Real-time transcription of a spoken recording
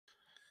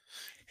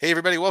Hey,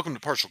 everybody, welcome to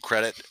Partial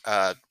Credit.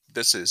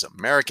 This is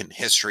American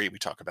history. We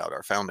talk about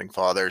our founding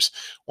fathers,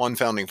 one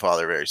founding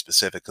father very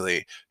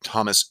specifically,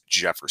 Thomas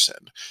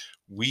Jefferson.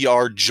 We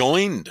are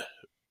joined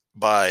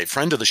by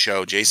friend of the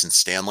show, Jason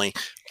Stanley.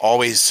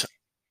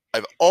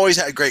 I've always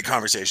had great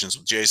conversations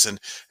with Jason,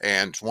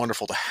 and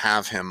wonderful to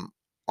have him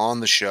on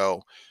the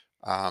show.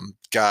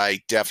 Guy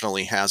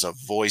definitely has a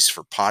voice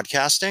for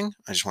podcasting.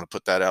 I just want to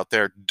put that out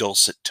there.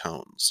 Dulcet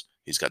tones.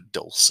 He's got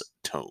dulcet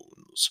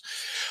tones.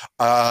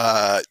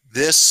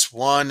 This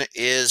one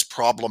is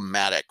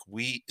problematic.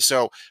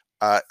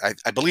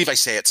 I believe I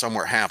say it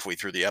somewhere halfway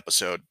through the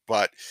episode,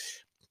 but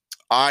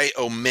I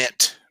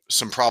omit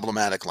some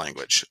problematic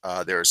language.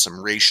 There is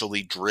some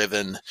racially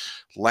driven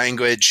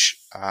language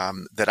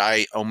that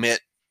I omit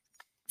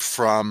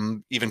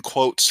from even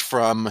quotes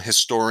from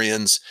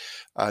historians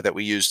that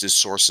we used as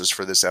sources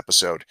for this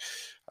episode.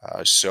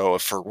 So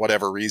if for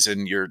whatever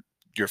reason you're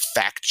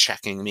fact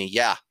checking me,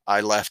 yeah,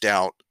 I left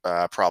out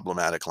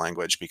problematic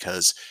language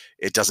because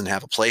it doesn't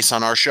have a place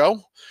on our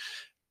show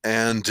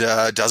and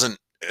doesn't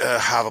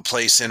have a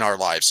place in our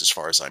lives as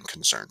far as I'm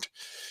concerned.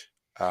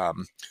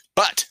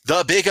 But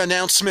the big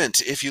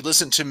announcement, if you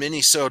listen to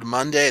Minisode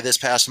Monday, this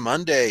past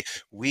Monday,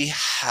 we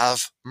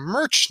have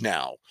merch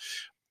now.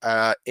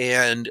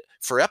 And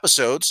for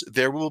episodes,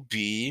 there will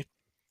be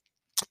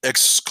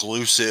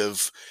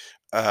exclusive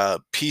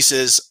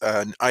pieces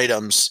and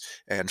items.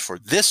 And for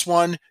this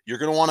one, you're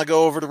going to want to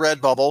go over to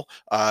Redbubble.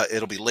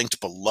 It'll be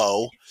linked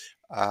below.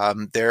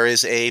 There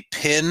is a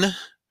pin.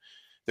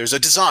 There's a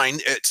design.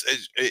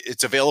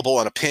 It's available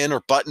on a pin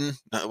or button,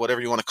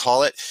 whatever you want to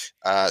call it.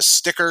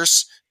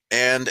 Stickers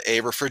and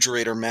a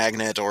refrigerator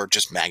magnet, or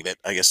just magnet.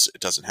 I guess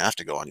it doesn't have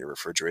to go on your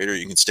refrigerator.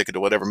 You can stick it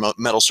to whatever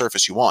metal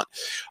surface you want.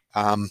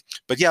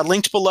 But yeah,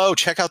 linked below.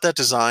 Check out that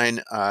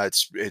design.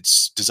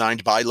 It's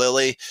designed by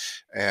Lily,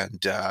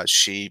 and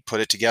she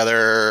put it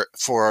together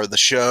for the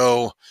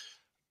show,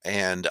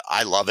 and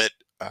I love it.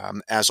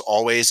 As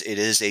always, it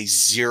is a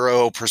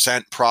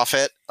 0%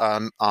 profit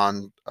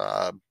on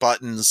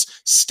buttons,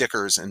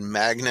 stickers, and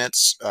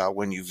magnets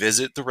when you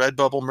visit the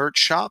Redbubble merch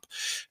shop.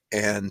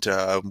 And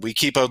we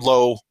keep a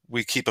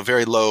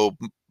very low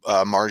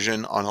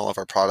margin on all of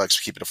our products.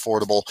 We keep it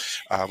affordable.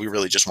 We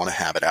really just want to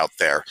have it out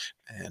there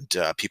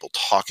and people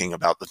talking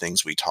about the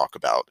things we talk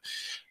about.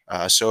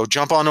 So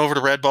jump on over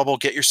to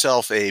Redbubble, get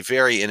yourself a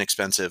very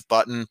inexpensive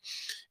button.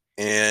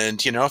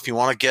 And, if you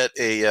want to get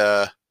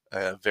a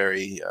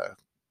very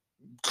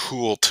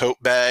cool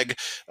tote bag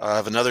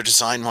of another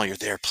design while you're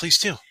there, please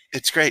do.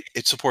 It's great.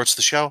 It supports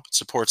the show. It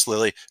supports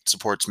Lily. It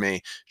supports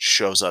me.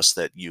 Shows us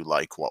that you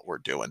like what we're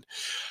doing.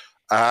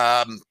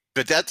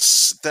 But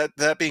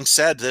that being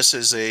said, this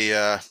is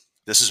a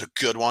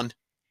good one.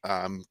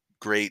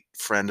 Great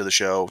friend of the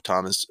show,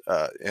 Thomas,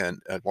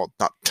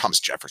 not Thomas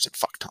Jefferson.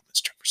 Fuck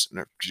Thomas Jefferson.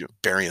 Or,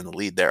 burying the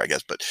lead there, I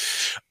guess. But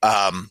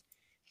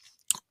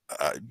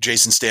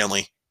Jason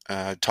Stanley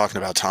talking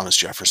about Thomas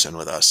Jefferson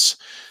with us,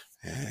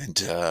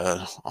 and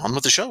on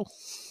with the show.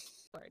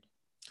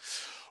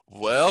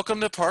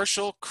 Welcome to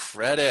Partial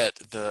Credit,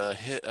 the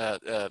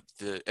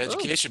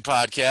education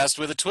podcast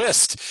with a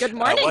twist. Good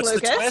morning, what's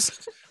Lucas. The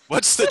twist?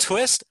 What's the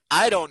twist?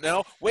 I don't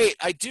know. Wait,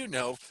 I do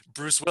know.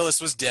 Bruce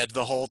Willis was dead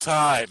the whole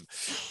time.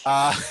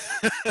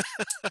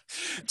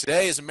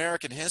 Today is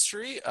American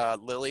history.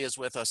 Lily is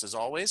with us as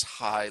always.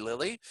 Hi,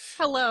 Lily.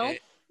 Hello. And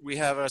we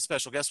have a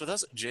special guest with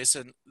us,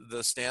 Jason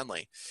the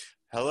Stanley.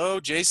 Hello,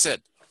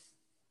 Jason.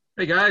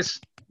 Hey, guys.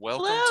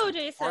 Welcome to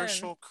Jason.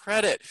 Partial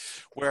Credit,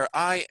 where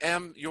I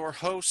am your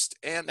host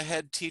and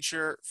head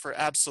teacher for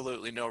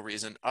absolutely no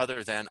reason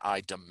other than I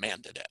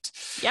demanded it.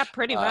 Yeah,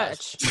 pretty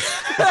much.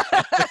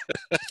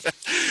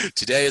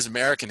 Today is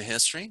American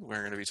history. We're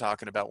going to be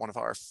talking about one of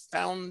our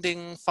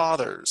founding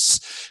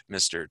fathers,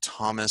 Mr.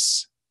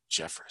 Thomas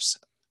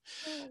Jefferson.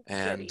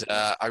 And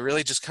I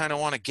really just kind of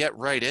want to get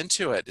right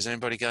into it. Does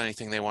anybody got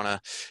anything they want to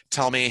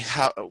tell me?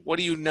 What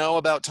do you know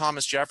about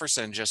Thomas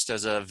Jefferson, just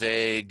as a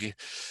vague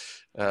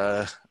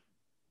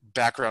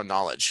background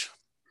knowledge?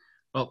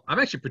 Well, I'm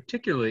actually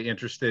particularly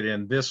interested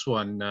in this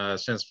one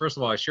since, first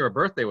of all, I share a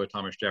birthday with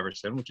Thomas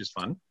Jefferson, which is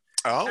fun.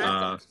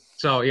 Oh.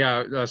 So,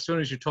 yeah, as soon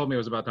as you told me it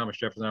was about Thomas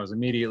Jefferson, I was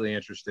immediately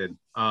interested.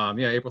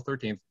 April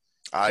 13th.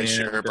 I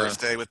share a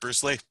birthday with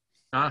Bruce Lee.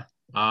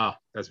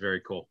 That's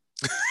very cool.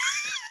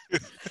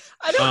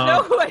 I don't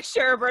know who I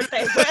share a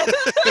birthday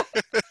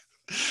with.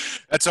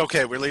 That's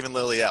okay. We're leaving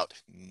Lily out.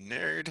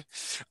 Nerd.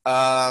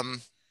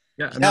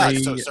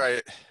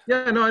 Sorry.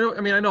 Yeah, no,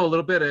 I know a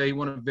little bit. He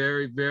won a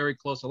very, very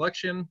close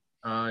election.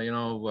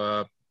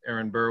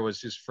 Aaron Burr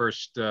was his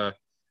first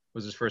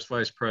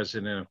vice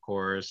president, of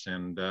course,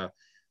 and there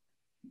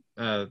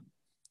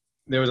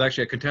was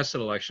actually a contested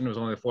election. It was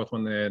only the fourth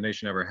one the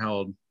nation ever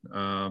held.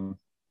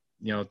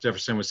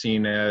 Jefferson was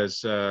seen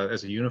as a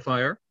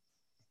unifier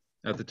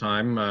at the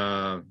time,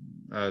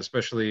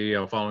 especially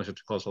following such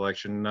a close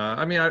election.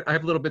 I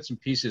have little bits and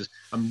pieces.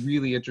 I'm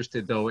really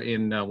interested, though,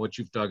 in what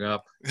you've dug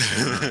up.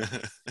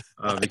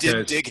 I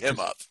didn't dig him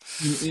up.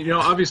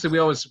 Obviously we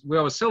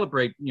always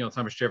celebrate,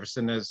 Thomas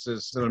Jefferson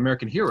as an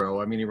American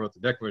hero. I mean, he wrote the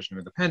Declaration of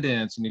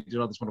Independence and he did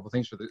all these wonderful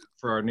things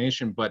for our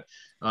nation. But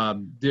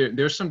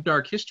there's some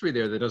dark history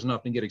there that doesn't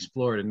often get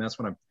explored, and that's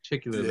what I'm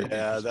particularly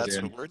that's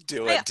in. what we're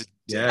doing.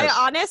 I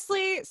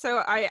honestly,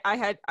 so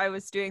I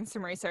was doing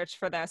some research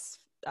for this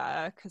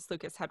because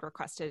Lucas had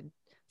requested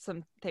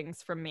some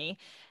things from me.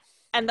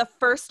 And the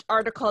first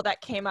article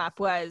that came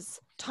up was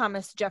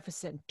Thomas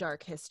Jefferson,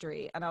 Dark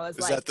History. And I was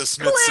Is like, that the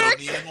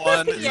Smithsonian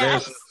one?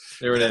 Yes.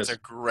 There it is. That's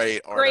a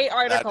great article. Great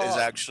article. That is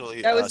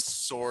actually a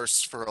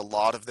source for a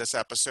lot of this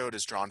episode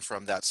is drawn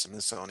from that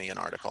Smithsonian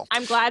article.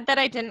 I'm glad that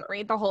I didn't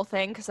read the whole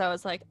thing because I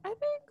was like, I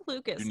think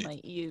Lucas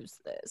might use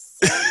this.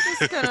 So I'm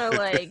just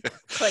going to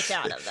click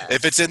out of this.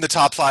 If it's in the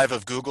top 5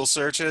 of Google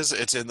searches,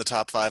 it's in the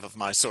top 5 of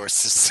my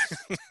sources.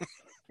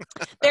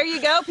 There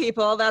you go,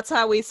 people. That's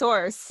how we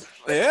source.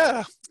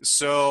 Yeah.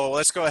 So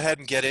let's go ahead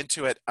and get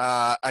into it.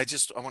 I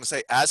want to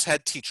say, as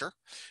head teacher,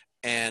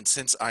 and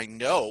since I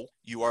know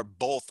you are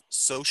both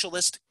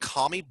socialist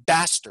commie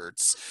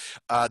bastards,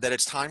 that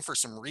it's time for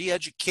some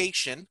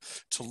re-education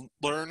to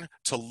learn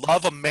to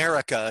love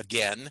America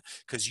again,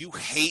 because you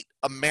hate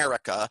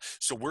America.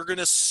 So we're going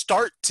to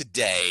start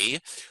today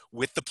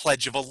with the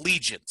Pledge of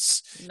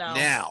Allegiance. No.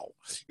 Now.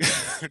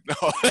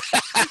 No.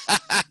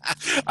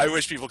 I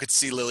wish people could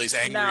see Lily's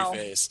angry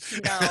face.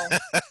 No.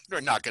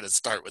 We're not going to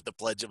start with the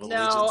Pledge of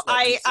Allegiance. No,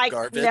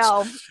 Garbage.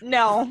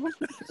 no.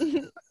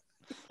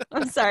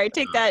 I'm sorry.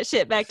 Take that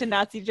shit back to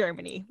Nazi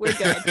Germany. We're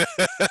good.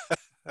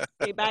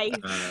 Okay, bye.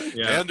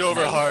 Hand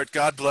over heart.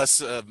 God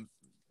bless. Afraid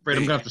I'm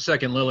going to have to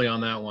second Lily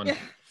on that one.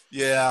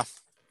 Yeah.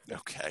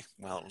 Okay.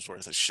 Well, it was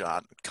worth a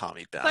shot.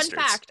 Commie bastards.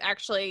 Fun fact,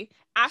 actually,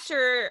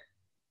 after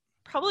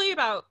probably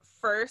about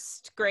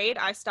first grade,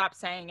 I stopped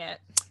saying it.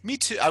 Me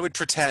too. I would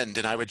pretend,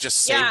 and I would just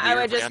say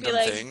weird random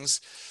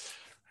things.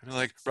 I'd be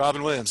like,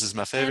 Robin Williams is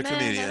my favorite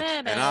comedian,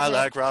 and I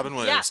like Robin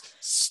Williams.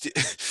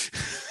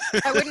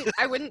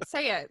 I wouldn't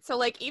say it.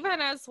 So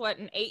even as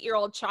an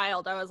 8-year-old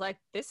child, I was like,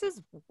 this is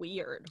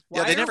weird.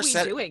 Why are we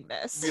doing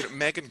this?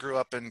 Megan grew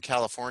up in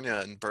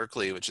California in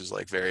Berkeley, which is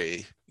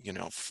very,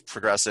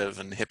 progressive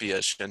and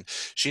hippie-ish, and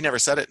she never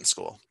said it in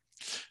school.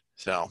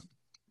 So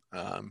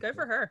good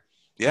for her.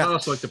 Yeah. I'd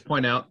also like to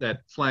point out that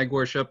flag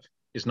worship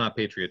is not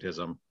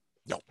patriotism.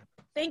 No.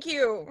 Thank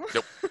you.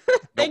 Nope.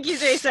 Thank you,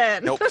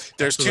 Jason. Nope.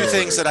 There's two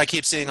things that I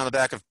keep seeing on the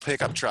back of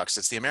pickup trucks.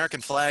 It's the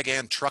American flag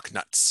and truck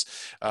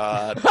nuts.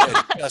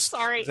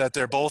 Sorry. That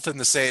they're both in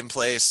the same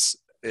place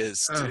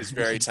is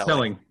very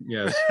telling.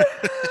 Yes.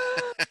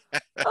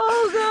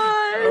 Oh,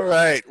 God. All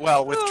right.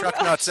 Well, with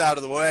truck nuts out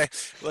of the way,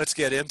 let's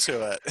get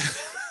into it.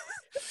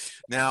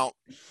 Now,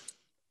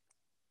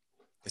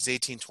 it's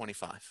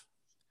 1825.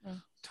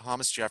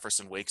 Thomas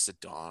Jefferson wakes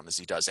at dawn, as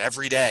he does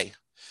every day,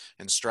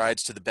 and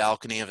strides to the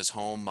balcony of his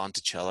home,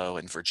 Monticello,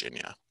 in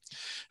Virginia.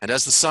 And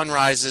as the sun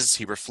rises,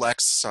 he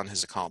reflects on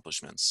his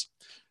accomplishments: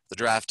 the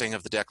drafting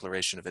of the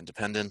Declaration of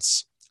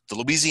Independence, the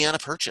Louisiana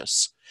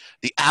Purchase,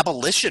 the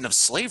abolition of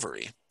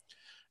slavery,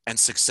 and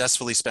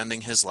successfully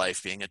spending his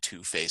life being a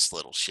two-faced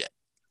little shit.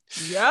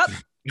 Yep.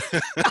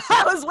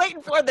 I was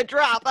waiting for the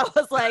drop. I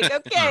was like,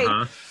 okay,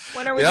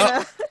 when are we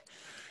going to...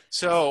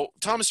 So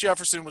Thomas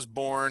Jefferson was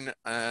born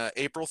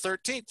April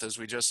 13th, as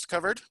we just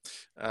covered,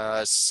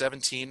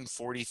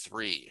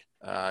 1743.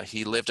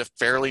 He lived a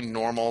fairly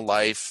normal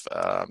life.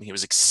 He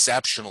was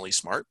exceptionally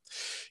smart.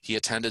 He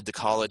attended the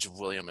College of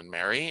William and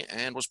Mary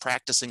and was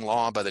practicing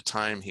law by the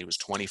time he was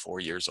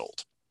 24 years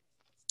old.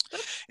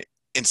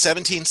 In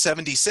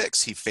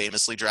 1776, he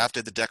famously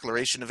drafted the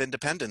Declaration of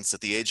Independence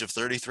at the age of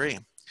 33.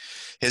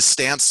 His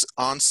stance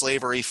on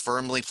slavery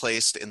firmly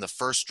placed in the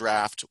first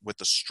draft with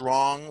the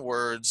strong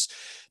words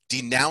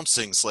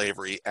denouncing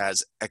slavery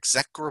as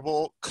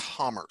execrable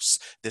commerce,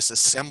 this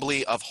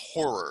assembly of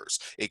horrors,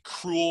 a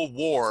cruel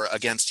war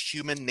against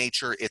human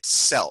nature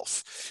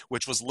itself,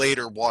 which was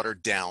later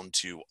watered down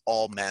to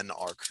all men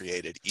are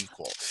created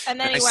equal. And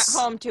then he went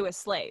home to his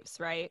slaves,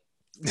 right?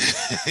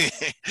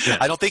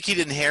 I don't think he'd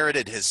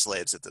inherited his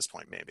slaves at this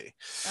point, maybe.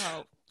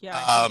 Oh,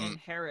 yeah, he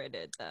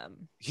inherited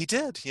them. He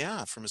did,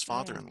 yeah, from his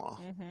father-in-law.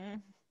 Mm-hmm.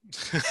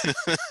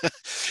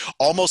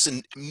 Almost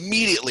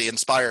immediately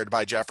inspired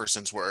by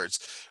Jefferson's words,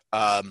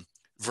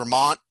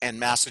 Vermont and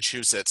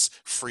Massachusetts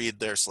freed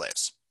their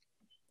slaves.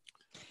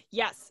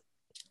 Yes.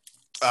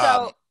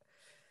 So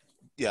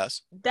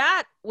yes,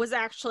 that was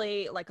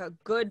actually a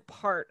good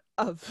part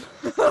of,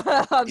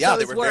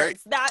 those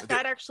words. That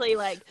actually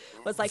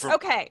was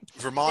okay.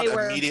 Vermont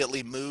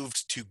immediately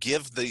moved to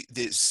give the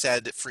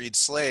said freed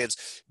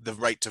slaves the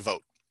right to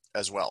vote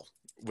as well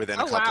within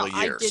a couple of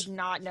years. I did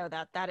not know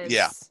that. That is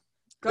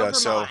go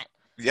Vermont.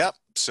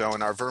 So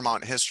in our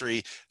Vermont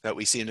history that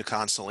we seem to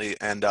constantly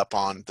end up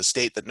on, the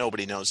state that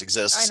nobody knows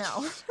exists. I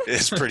know.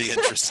 Is pretty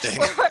interesting.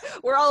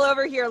 we're all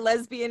over here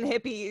lesbian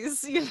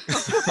hippies, woo,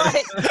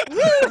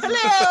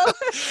 hello.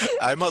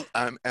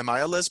 Am I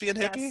a lesbian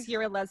hippie? Yes,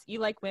 you're you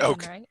like women,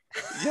 right?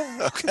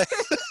 Yeah, okay.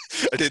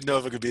 I didn't know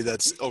if it could be that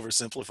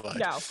oversimplified.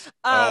 No.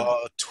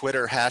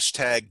 Twitter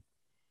 #GetLily.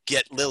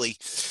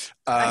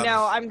 I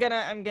know, I'm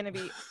gonna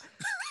be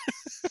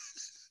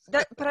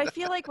But I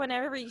feel like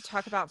whenever you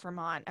talk about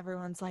Vermont,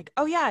 everyone's like,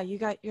 "Oh yeah, you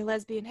got your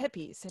lesbian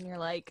hippies," and you're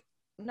like,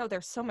 "No,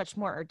 there's so much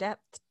more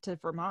depth to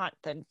Vermont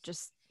than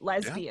just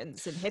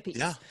lesbians and hippies."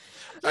 Yeah.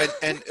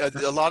 And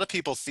a lot of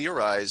people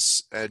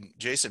theorize, and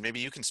Jason, maybe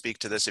you can speak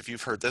to this if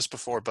you've heard this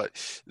before, but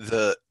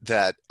the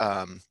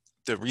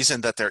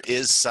reason that there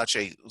is such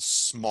a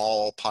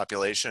small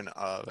population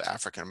of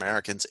African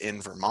Americans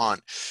in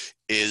Vermont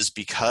is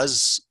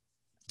because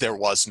there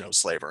was no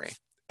slavery,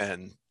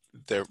 and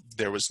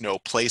there was no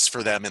place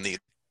for them in the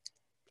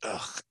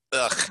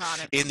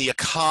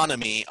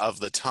economy of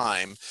the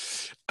time,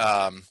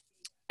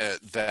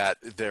 that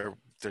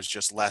there's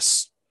just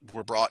less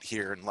were brought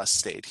here and less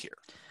stayed here.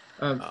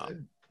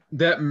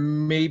 That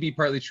may be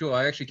partly true.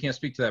 I actually can't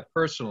speak to that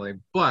personally,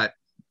 but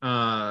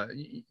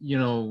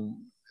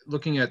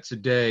looking at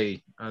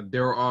today,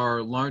 there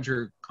are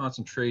larger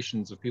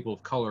concentrations of people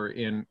of color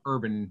in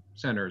urban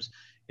centers,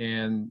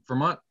 and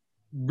Vermont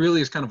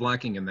really is kind of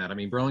lacking in that. I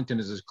mean, Burlington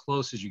is as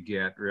close as you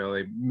get,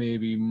 really.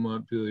 Maybe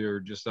Montpelier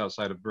just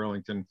outside of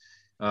Burlington,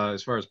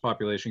 as far as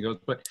population goes.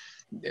 But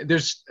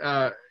there's,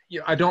 I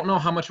don't know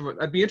how much of it.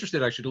 I'd be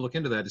interested actually to look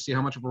into that to see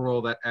how much of a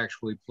role that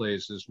actually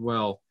plays as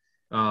well,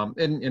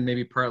 and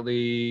maybe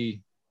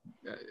partly,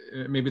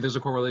 maybe there's a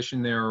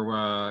correlation there,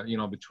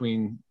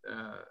 between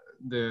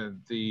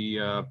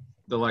the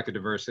lack of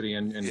diversity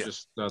and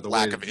just the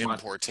lack way of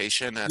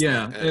importation. And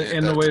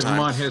the way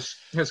Vermont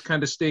has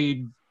kind of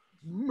stayed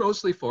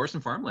mostly forest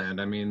and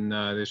farmland. I mean,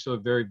 they're still a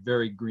very,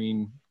 very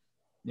green,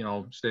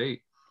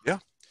 state. Yeah.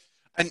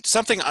 And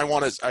something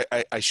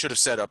I should have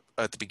said up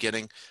at the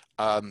beginning,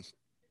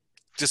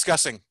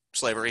 discussing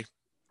slavery,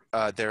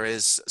 there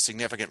is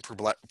significant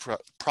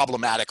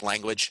problematic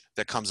language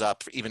that comes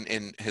up even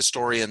in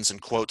historians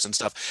and quotes and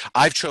stuff.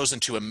 I've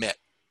chosen to omit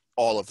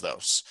all of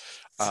those.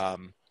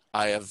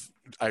 I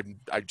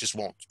just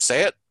won't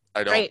say it.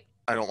 I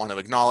don't want to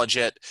acknowledge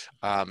it.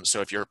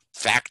 So if you're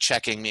fact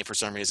checking me for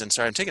some reason,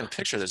 sorry, I'm taking a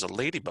picture. There's a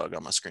ladybug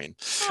on my screen.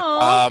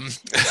 I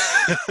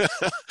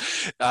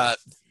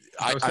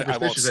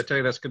tell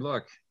you that's good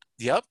luck.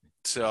 Yep.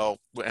 So,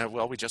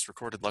 well, we just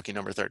recorded lucky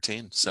number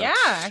 13. So yeah,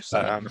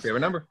 actually,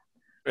 favorite number.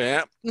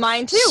 Yeah.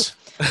 Mine too.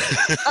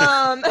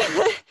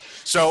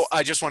 So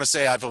I just want to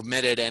say I've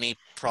omitted any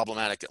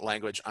problematic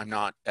language. I'm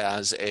not,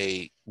 as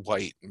a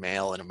white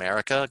male in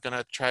America, going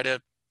to try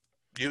to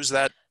use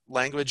that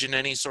language in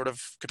any sort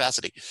of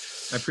capacity.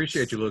 I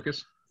appreciate you,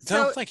 Lucas.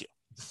 No, thank you.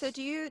 So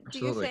do you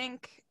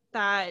think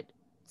that,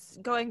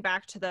 going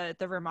back to the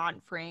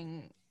Vermont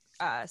freeing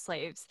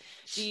slaves,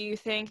 do you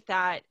think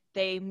that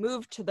they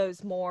moved to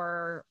those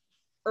more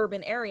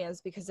urban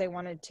areas because they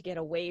wanted to get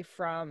away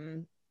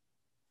from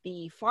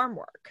the farm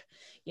work,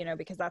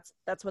 because that's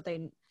what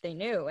they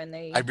knew, and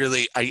they.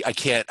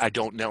 I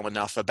don't know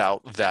enough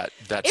about that.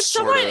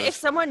 If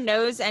someone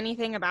knows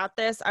anything about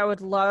this, I would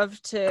love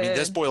to. I mean,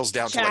 this boils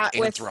down to like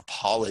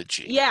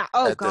anthropology. Yeah.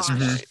 Oh gosh.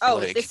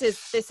 This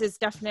is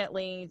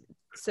definitely.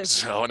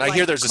 So, and I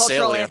hear there's a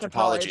sale in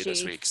anthropology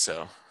this week.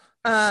 So.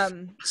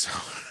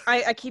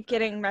 I keep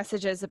getting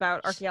messages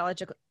about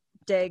archaeological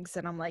digs,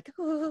 and I'm like,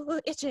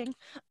 ooh, itching.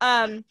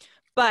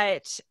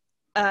 But.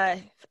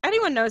 If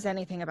anyone knows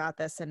anything about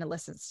this and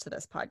listens to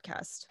this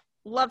podcast,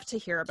 love to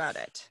hear about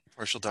it.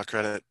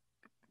 Partial.credit.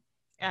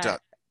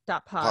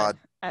 .pod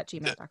at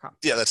gmail.com.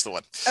 Yeah, that's the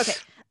one. Okay.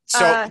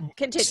 So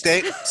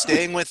continue.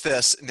 Staying with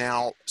this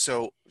now,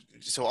 so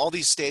all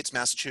these states,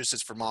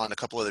 Massachusetts, Vermont, a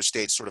couple other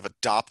states sort of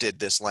adopted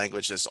this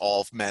language as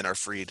all men are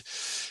freed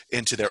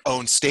into their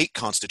own state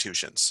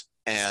constitutions.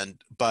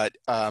 But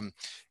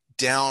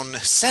down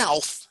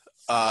south,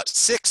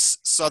 6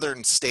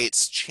 southern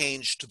states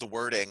changed the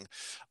wording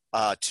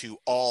to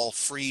all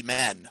free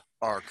men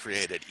are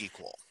created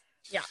equal.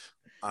 Yeah.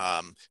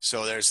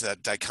 So there's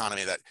that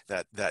dichotomy,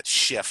 that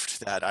shift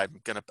that I'm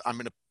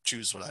gonna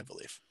choose what I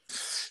believe.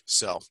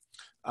 So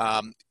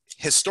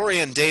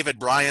historian David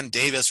Bryan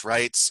Davis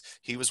writes,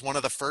 he was one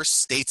of the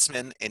first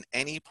statesmen in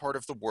any part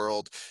of the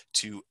world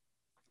to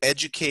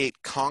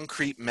educate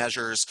concrete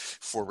measures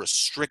for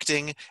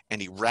restricting and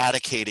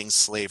eradicating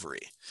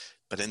slavery.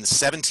 But in the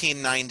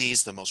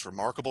 1790s, the most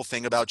remarkable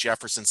thing about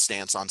Jefferson's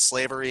stance on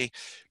slavery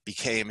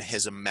became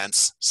his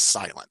immense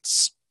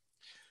silence.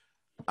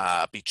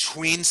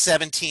 Between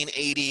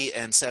 1780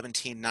 and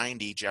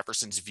 1790,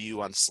 Jefferson's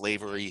view on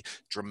slavery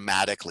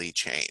dramatically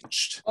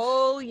changed.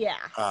 Oh, yeah.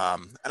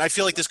 And I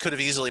feel like this could have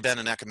easily been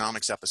an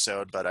economics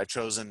episode, but I've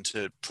chosen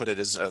to put it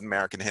as an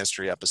American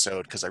history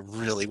episode because I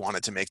really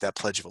wanted to make that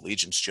Pledge of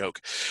Allegiance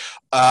joke.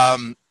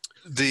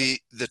 The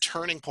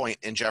turning point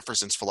in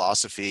Jefferson's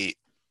philosophy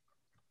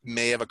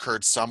may have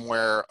occurred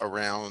somewhere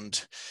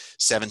around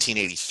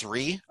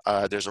 1783.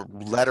 There's a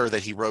letter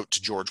that he wrote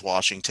to George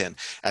Washington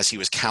as he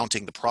was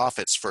counting the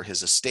profits for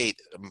his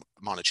estate,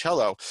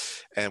 Monticello,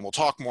 and we'll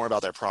talk more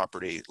about that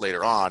property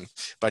later on.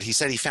 But he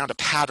said he found a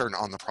pattern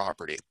on the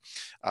property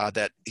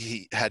that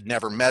he had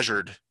never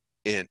measured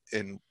in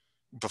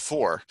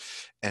before,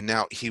 and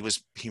now he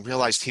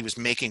realized he was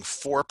making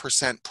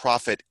 4%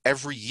 profit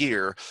every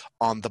year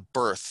on the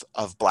birth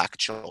of black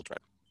children.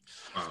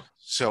 Wow.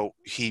 So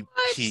he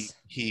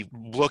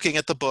What? looking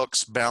at the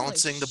books,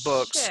 balancing Holy the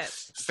books,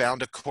 shit.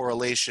 found a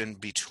correlation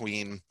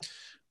between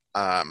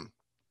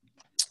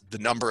the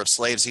number of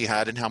slaves he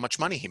had and how much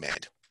money he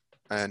made,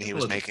 and he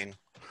was making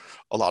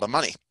a lot of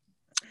money.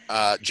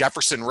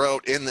 Jefferson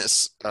wrote in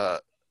this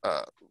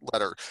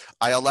letter,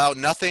 "I allow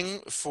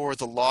nothing for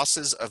the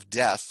losses of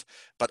death,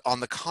 but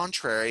on the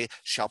contrary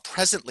shall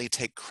presently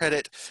take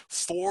credit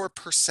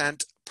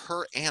 4%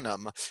 per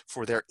annum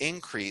for their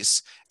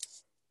increase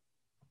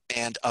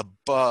and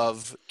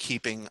above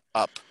keeping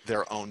up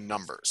their own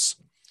numbers."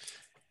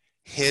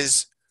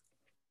 His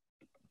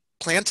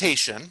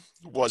plantation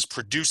was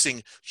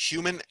producing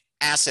human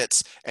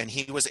assets, and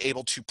he was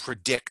able to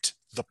predict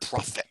the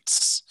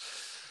profits.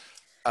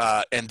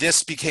 And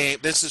this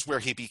is where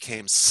he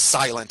became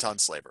silent on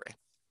slavery.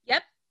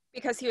 Yep,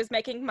 because he was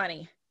making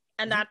money,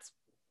 and that's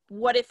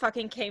what it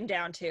fucking came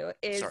down to.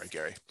 Is sorry,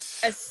 Gary.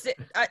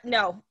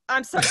 No,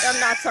 I'm sorry. I'm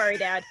not sorry,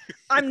 Dad.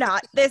 I'm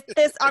not. This.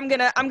 I'm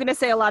gonna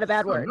say a lot of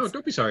bad words. No,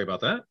 don't be sorry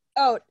about that.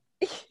 Oh,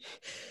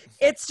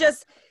 it's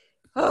just,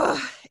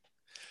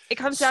 it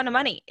comes down to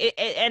money,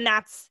 and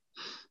that's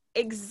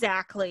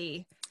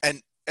exactly.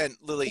 And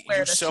Lily, where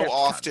you the so shift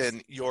often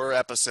comes. your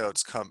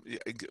episodes come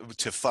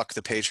to fuck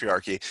the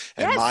patriarchy,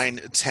 and Yes. mine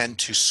tend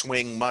to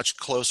swing much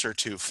closer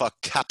to fuck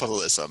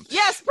capitalism.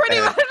 Yes, pretty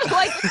And- much.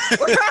 Like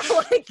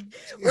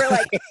we're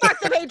like fuck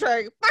the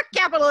patriarchy, fuck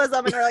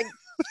capitalism, and we're like,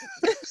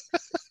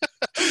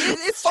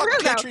 it's fuck true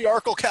though.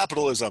 patriarchal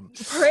capitalism.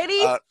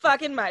 Pretty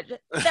fucking much.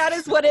 That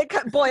is what it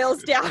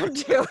boils down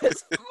to,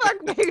 is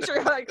fuck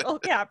patriarchal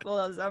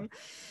capitalism.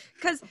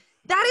 Because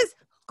that is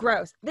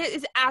gross. That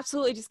is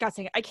absolutely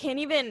disgusting.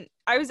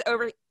 I was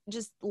over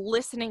just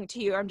listening to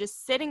you. I'm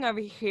just sitting over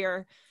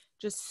here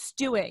just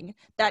stewing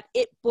that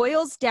it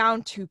boils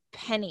down to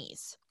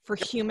pennies for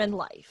human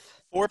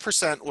life.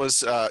 4%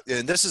 was,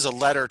 and this is a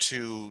letter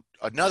to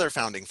another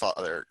founding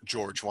father,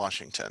 George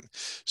Washington.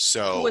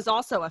 So Who was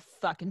also a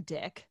fucking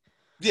dick.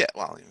 yeah,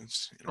 well,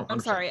 it's, I'm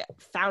sorry,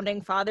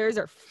 founding fathers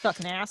are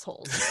fucking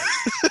assholes.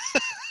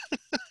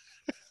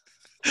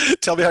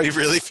 Tell me how you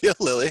really feel,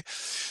 Lily.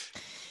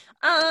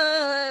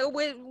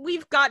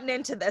 We've gotten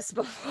into this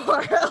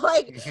before.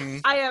 Like, Mm-hmm.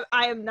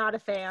 I am not a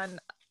fan.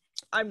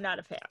 I'm not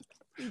a fan.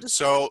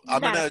 So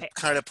I'm not a going fan.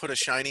 to kind of put a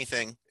shiny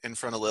thing in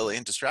front of Lily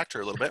and distract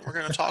her a little bit. We're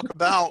going to talk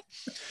about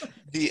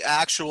the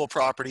actual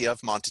property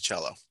of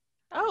Monticello.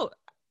 Oh,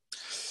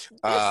 this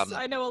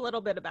I know a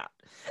little bit about.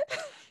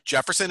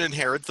 Jefferson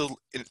inherited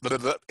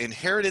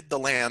the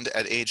land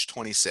at age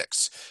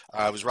 26.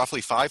 It was roughly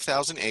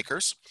 5,000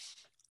 acres,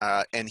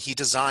 and he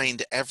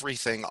designed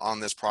everything on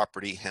this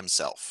property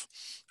himself,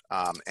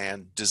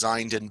 and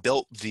designed and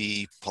built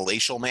the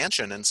palatial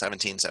mansion in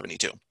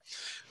 1772.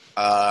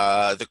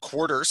 The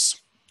quarters,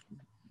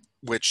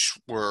 which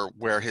were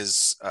where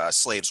his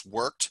slaves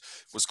worked,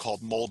 was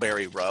called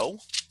Mulberry Row.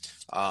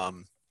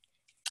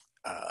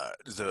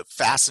 The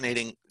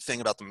fascinating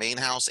thing about the main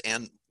house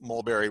and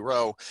Mulberry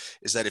Row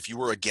is that if you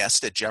were a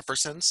guest at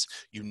Jefferson's,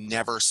 you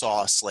never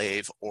saw a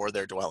slave or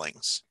their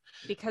dwellings.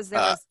 Because there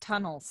was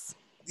tunnels.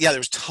 Yeah, there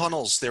was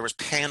tunnels. There was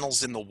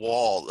panels in the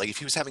wall. Like if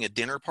he was having a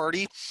dinner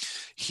party,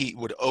 he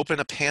would open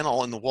a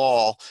panel in the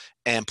wall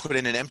and put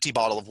in an empty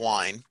bottle of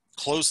wine,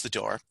 close the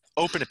door,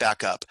 open it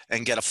back up,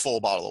 and get a full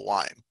bottle of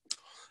wine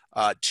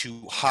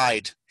to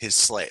hide his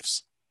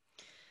slaves.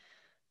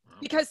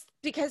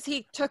 Because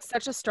he took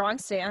such a strong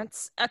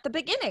stance at the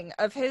beginning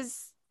of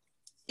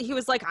he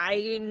was like,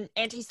 I'm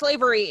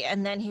anti-slavery,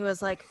 and then he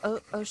was like,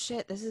 oh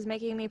shit, this is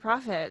making me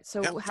profit.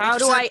 So Yep, how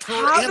do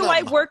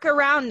I work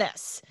around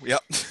this?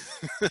 Yep.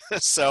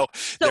 So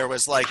there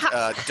was like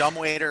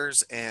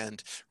dumbwaiters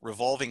and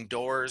revolving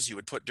doors. You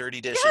would put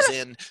dirty dishes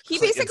in. He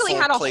basically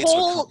had a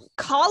whole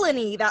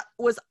colony that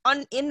was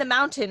in the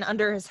mountain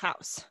under his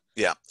house.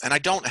 Yeah, and I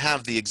don't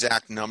have the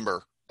exact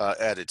number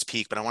at its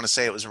peak, but I want to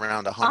say it was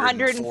around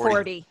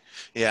 140.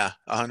 Yeah,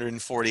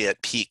 140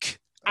 at peak.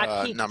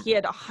 At peak, he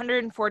had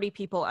 140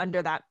 people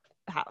under that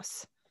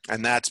house.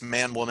 And that's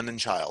man, woman, and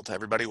child.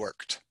 Everybody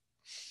worked,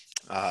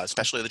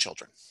 especially the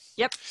children.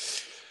 Yep.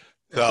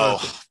 So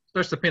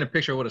starts to paint a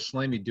picture of what a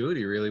slimy dude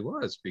he really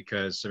was,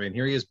 because I mean,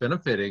 here he is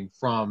benefiting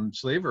from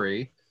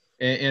slavery,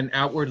 and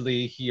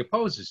outwardly he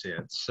opposes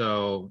it.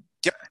 So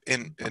yep,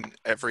 in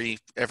every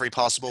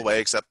possible way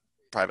except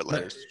private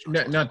letters.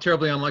 Not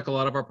terribly unlike a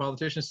lot of our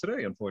politicians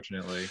today,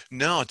 unfortunately.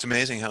 No, it's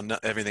amazing how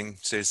everything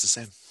stays the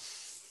same.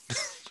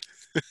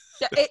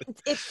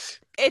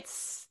 It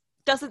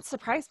doesn't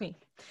surprise me.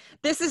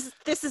 This is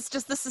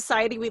just the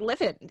society we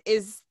live in,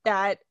 is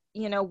that,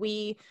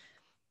 we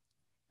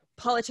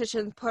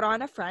politicians put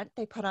on a front,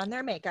 they put on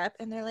their makeup,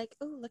 and they're like,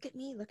 oh, look at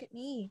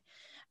me.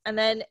 And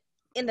then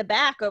in the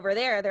back over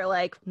there, they're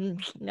like,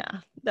 nah,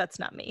 that's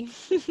not me.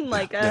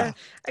 Like, I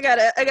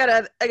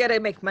gotta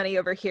make money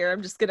over here.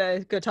 I'm just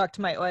gonna go talk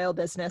to my oil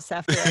business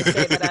after I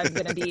say that I'm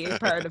gonna be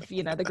part of,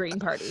 the Green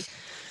Party.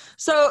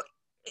 So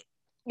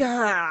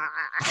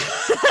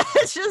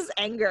it's just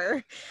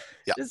anger.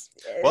 Yeah.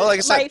 Just, well, like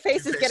I said, my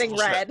face is getting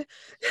red.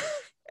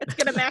 It's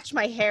gonna match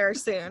my hair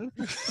soon.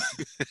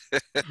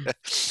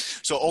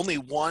 So only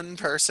one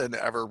person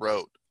ever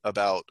wrote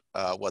about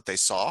what they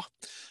saw,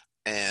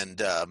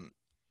 and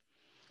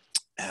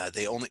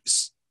they only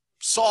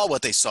saw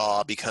what they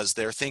saw because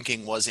their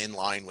thinking was in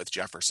line with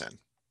Jefferson,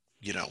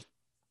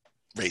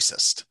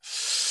 racist.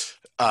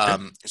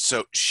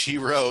 So she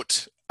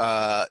wrote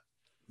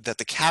that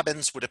the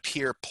cabins would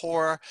appear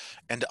poor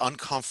and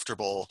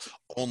uncomfortable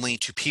only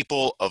to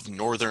people of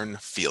northern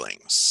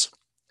feelings.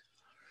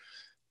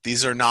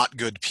 These are not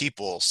good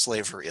people,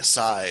 slavery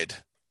aside.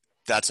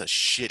 That's a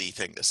shitty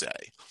thing to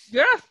say.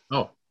 Yeah.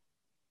 Oh,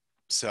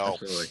 So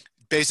absolutely.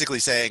 basically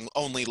saying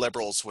only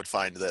liberals would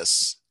find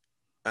this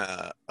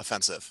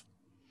offensive.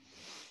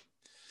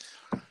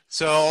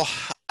 So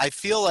I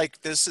feel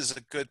like this is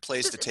a good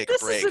place to take a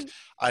break.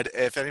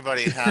 If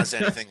anybody has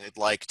anything they'd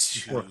like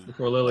to...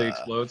 Before Lily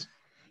explodes.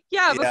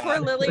 Yeah, before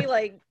Lily,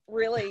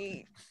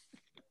 really...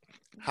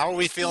 How are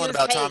we feeling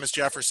about Thomas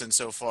Jefferson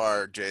so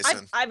far,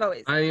 Jason?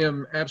 I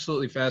am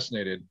absolutely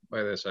fascinated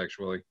by this,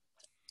 actually.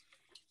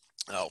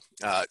 Oh,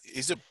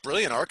 he's a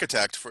brilliant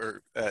architect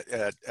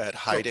at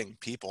hiding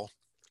people.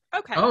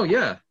 Okay. Oh,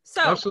 yeah.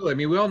 So absolutely. I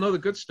mean, we all know the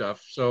good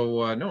stuff.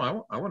 So,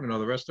 no, I want to know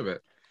the rest of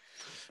it.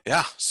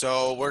 Yeah.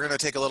 So we're going to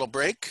take a little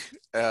break.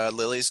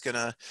 Lily's going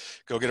to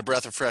go get a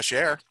breath of fresh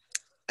air.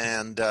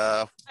 And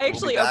I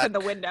actually opened the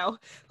window.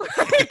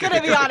 I'm going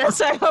to be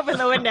honest. I opened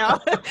the window.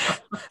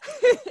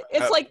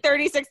 It's like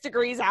 36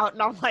 degrees out,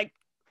 and I'm like,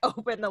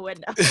 open the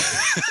window.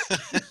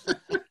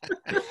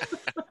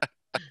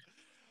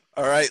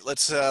 All right.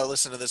 Let's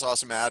listen to this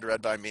awesome ad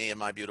read by me in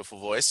my beautiful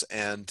voice,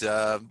 and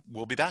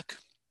we'll be back.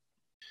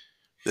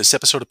 This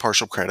episode of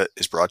Partial Credit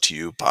is brought to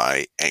you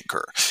by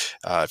Anchor.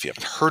 If you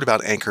haven't heard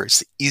about Anchor, it's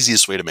the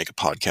easiest way to make a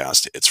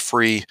podcast. It's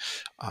free.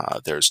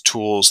 There's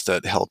tools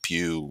that help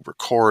you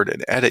record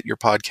and edit your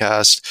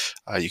podcast.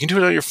 You can do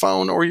it on your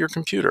phone or your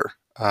computer.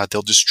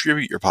 They'll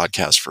distribute your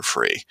podcast for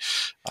free.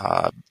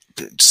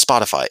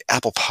 Spotify,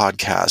 Apple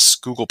Podcasts,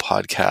 Google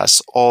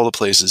Podcasts, all the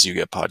places you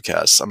get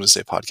podcasts. I'm going to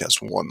say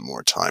podcast one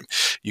more time.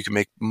 You can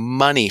make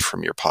money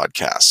from your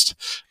podcast.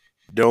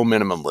 No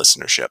minimum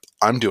listenership.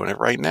 I'm doing it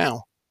right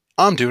now.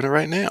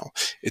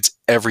 It's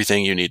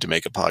everything you need to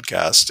make a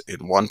podcast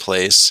in one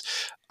place.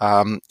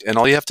 And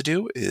all you have to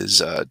do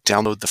is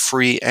download the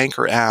free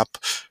Anchor app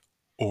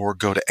or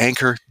go to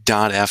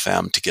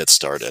anchor.fm to get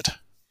started.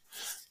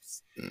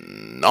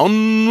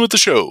 On with the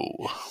show.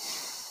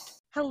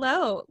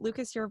 Hello,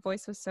 Lucas, your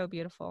voice was so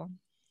beautiful.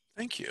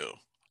 Thank you.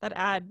 That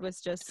ad was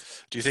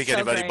just Do you think so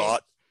anybody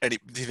great.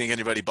 do you think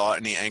anybody bought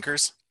any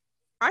anchors?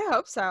 I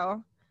hope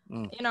so.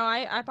 Mm.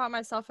 I bought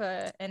myself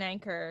an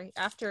anchor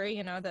after,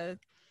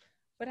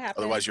 what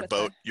happened. Otherwise your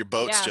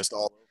boat's just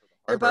all over the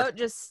Your harbor. boat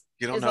just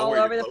You don't is know all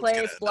where over your the boat's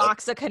gonna place, end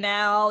blocks a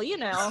canal,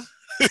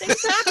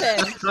 Things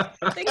happen.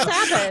 Things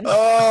happen.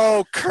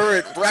 Oh,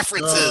 current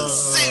references.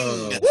 Oh.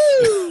 Zing.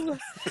 Woo!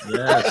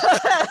 Yes.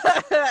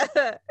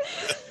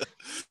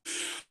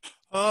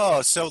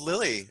 Oh, so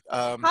Lily,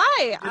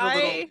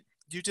 Hi.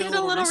 you did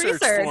a little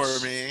research for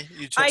me.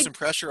 You took some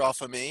pressure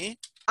off of me.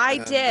 I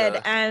did.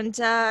 And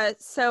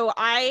so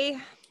I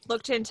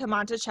looked into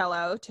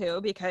Monticello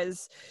too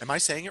because... Am I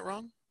saying it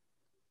wrong?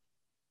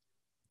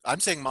 I'm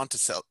saying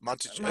Monticello.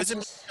 It's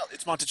Monticello.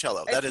 It's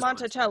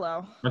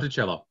Monticello.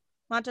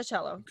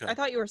 Monticello. Okay. I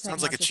thought you were saying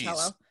Sounds like Monticello. a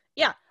cheese.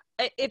 Yeah,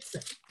 it's...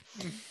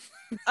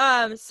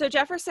 So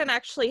Jefferson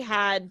actually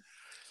had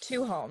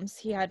two homes.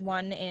 He had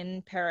one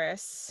in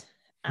Paris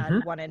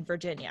and one in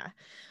Virginia.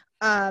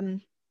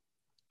 And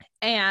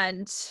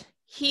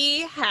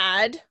he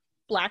had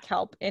Black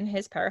help in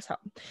his Paris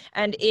home.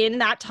 And in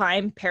that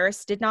time,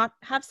 Paris did not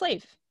have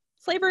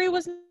slavery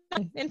was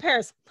none in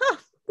Paris. Huh,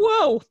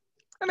 whoa.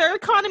 And their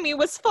economy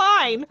was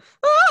fine.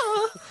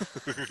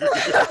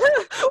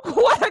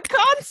 What a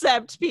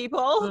concept, people.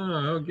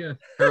 Oh, okay.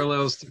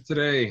 Parallels to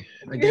today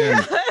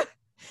again.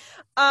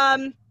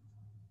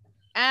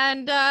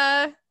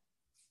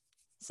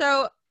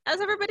 So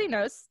as everybody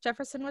knows,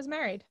 Jefferson was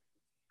married,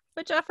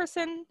 but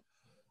Jefferson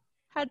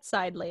had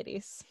side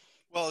ladies.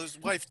 Well, his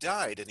wife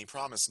died and he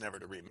promised never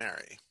to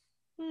remarry,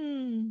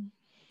 Hmm.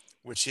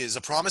 which is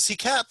a promise he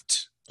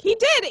kept. He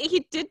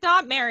did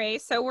not marry.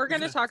 So we're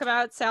going to talk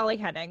about Sally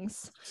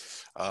Hennings.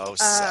 Oh,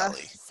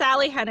 Sally.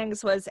 Sally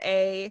Hennings was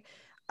a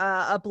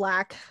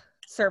Black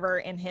server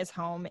in his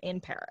home in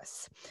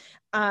Paris.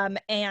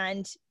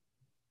 And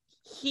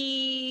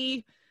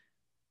he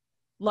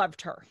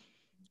loved her.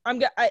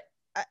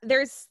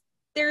 There's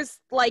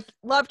like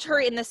loved her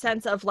in the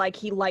sense of like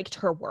he liked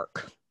her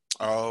work.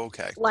 Oh,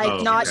 okay.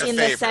 Like not in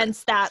the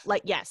sense that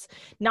like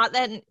not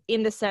that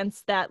in the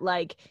sense that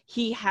like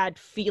he had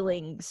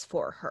feelings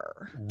for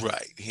her.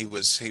 Right. He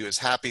was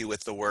happy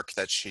with the work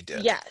that she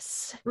did.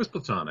 Yes. It was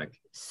platonic.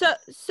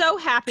 So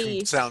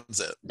happy Sounds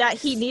it. that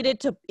he needed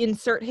to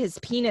insert his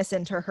penis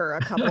into her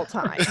a couple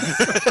times.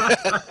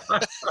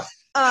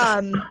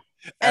 And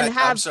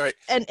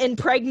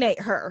impregnate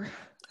her.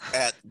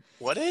 At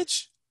what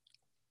age?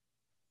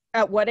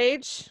 At what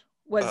age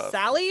was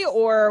Sally,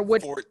 or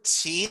would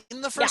 14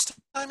 the first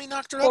time he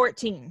knocked her up?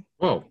 14.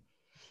 Whoa.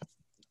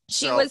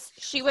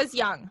 She was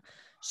young.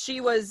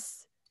 She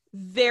was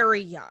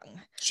very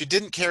young. She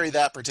didn't carry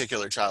that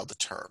particular child to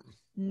term.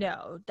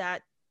 No,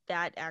 that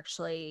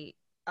actually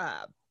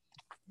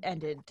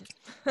ended.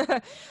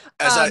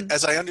 As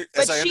I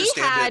understand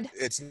had, it,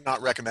 it's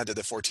not recommended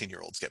that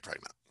 14-year-olds get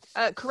pregnant.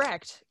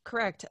 Correct.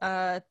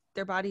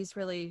 Their bodies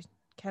really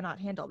cannot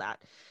handle that.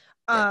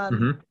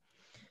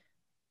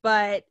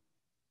 But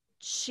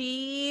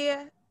she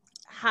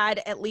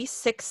had at least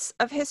 6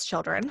 of his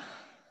children.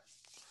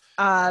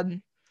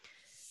 But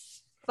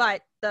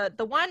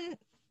the one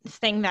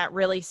thing that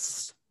really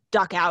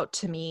stuck out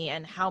to me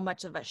and how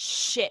much of a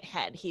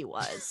shithead he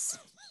was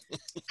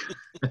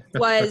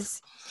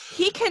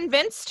he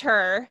convinced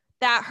her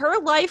that her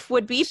life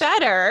would be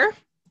better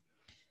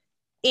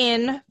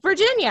in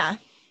Virginia.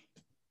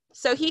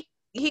 So he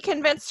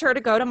convinced her to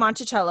go to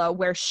Monticello,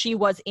 where she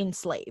was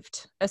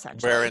enslaved,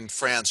 essentially. Where in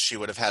France she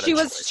would have had she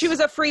was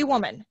a free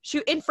woman.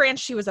 In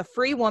France she was a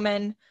free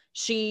woman.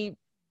 She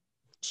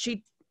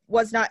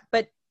was not,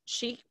 but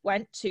she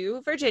went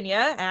to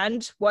Virginia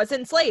and was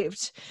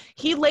enslaved.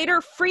 He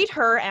later freed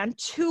her and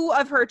 2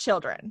 of her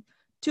children.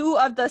 2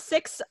 of the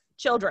 6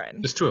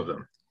 children. Just 2 of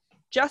them.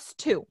 Just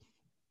 2.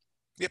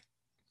 Yep.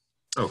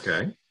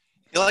 Okay.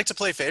 He liked to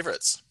play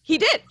favorites. He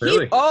did.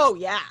 Really? Oh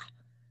yeah.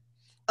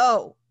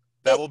 Oh.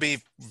 That will be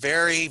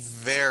very,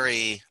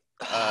 very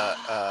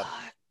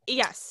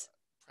yes.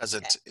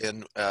 present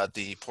in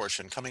the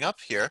portion coming up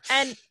here.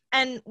 And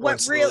what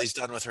once really Lily's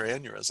done with her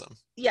aneurysm.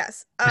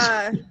 Yes.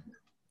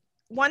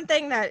 One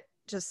thing that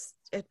just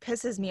it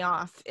pisses me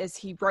off is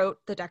he wrote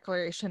the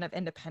Declaration of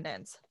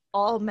Independence.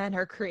 All men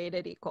are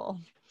created equal.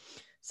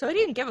 So I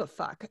didn't give a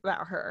fuck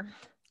about her.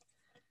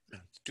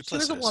 She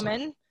was a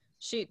woman.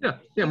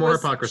 More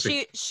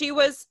hypocrisy. She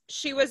was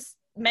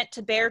meant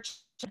to bear.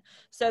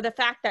 So the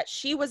fact that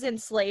she was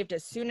enslaved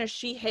as soon as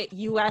she hit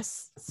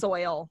U.S.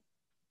 soil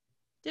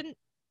didn't,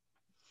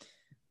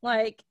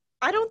 like,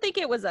 I don't think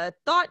it was a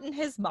thought in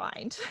his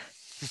mind.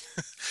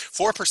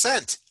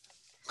 4%.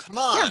 Come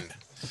on. Yeah.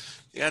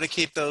 You got to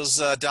keep those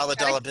dollar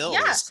bills.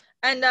 Yeah.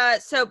 And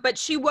but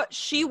she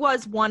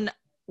was one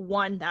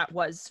that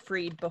was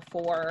freed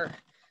before,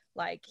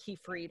 like, he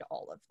freed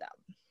all of them.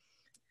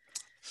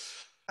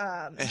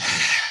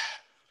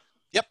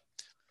 Yep.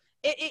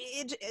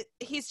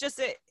 He's just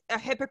a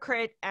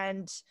hypocrite,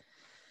 and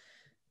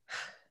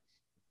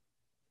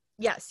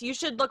yes, you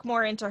should look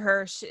more into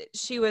her.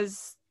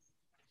 It's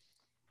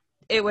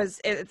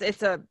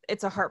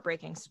a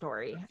heartbreaking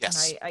story.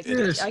 Yes.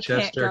 And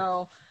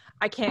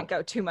I can't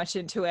go too much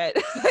into it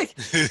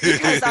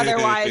because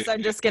otherwise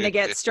I'm just going to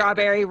get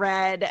strawberry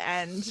red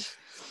and.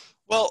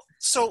 Well,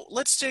 so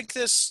let's take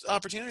this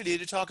opportunity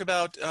to talk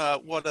about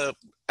what an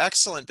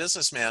excellent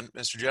businessman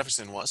Mr.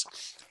 Jefferson was,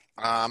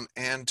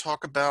 and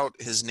talk about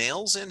his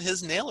nails and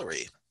his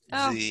nailery.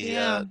 Oh,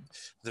 the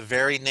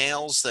very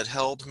nails that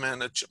held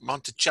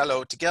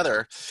Monticello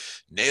together,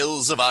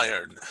 nails of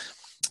iron.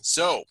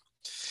 So,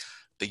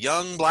 the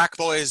young black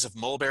boys of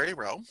Mulberry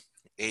Row,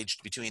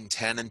 aged between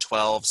 10 and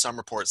 12, some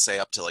reports say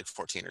up to like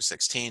 14 or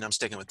 16. I'm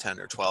sticking with 10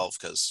 or 12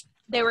 because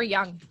they were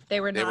young.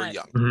 They were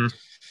young. Mm-hmm.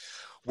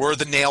 Were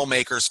the nail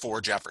makers for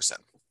Jefferson.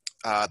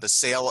 The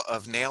sale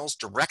of nails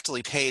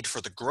directly paid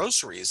for the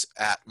groceries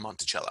at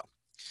Monticello.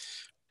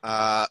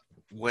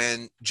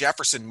 When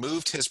Jefferson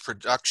moved his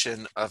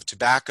production of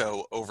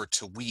tobacco over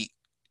to wheat,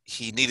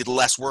 he needed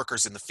less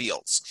workers in the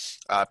fields.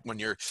 When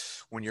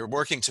you're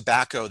working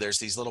tobacco, there's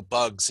these little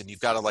bugs, and you've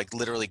got to like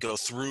literally go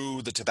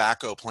through the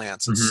tobacco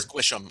plants and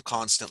squish them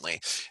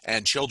constantly.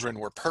 And children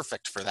were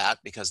perfect for that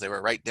because they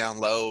were right down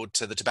low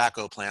to the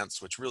tobacco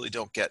plants, which really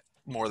don't get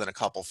more than a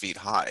couple feet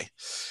high.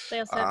 They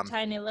also have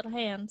tiny little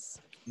hands.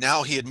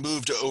 Now he had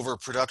moved over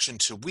production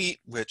to wheat,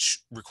 which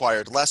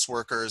required less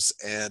workers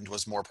and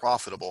was more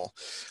profitable.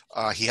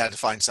 He had to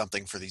find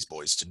something for these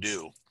boys to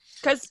do.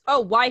 Because,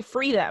 why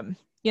free them?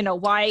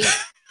 Why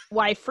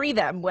free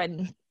them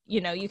when,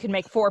 you can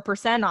make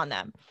 4% on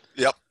them?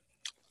 Yep.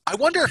 I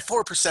wonder if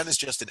 4% is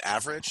just an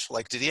average.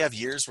 Like, did he have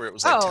years where it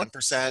was like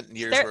 10% and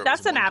years where it was 1%?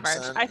 That's an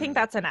average. I think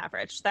that's an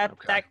average.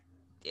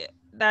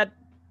 That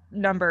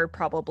number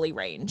probably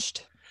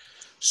ranged.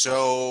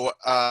 So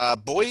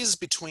boys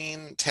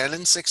between 10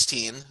 and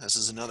 16, this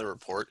is another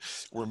report,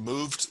 were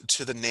moved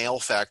to the nail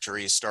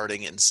factory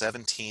starting in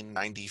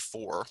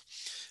 1794.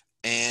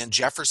 And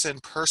Jefferson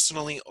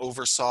personally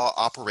oversaw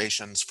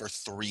operations for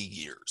 3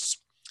 years.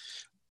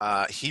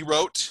 He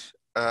wrote,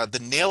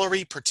 "The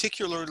nailery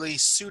particularly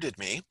suited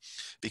me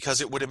because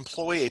it would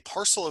employ a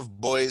parcel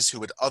of boys who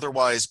would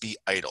otherwise be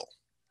idle.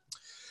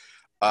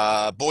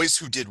 Boys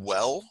who did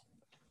well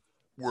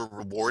were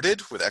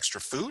rewarded with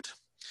extra food.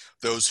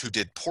 Those who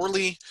did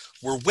poorly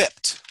were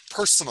whipped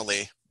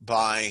personally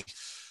by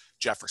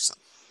Jefferson."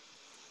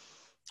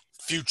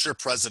 Future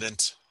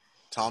President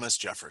Thomas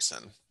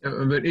Jefferson.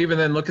 But even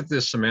then, look at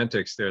the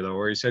semantics there, though,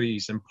 where he said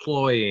he's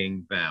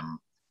employing them.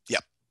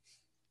 Yep.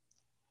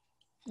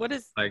 I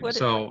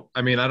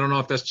mean, I don't know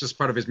if that's just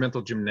part of his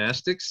mental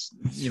gymnastics,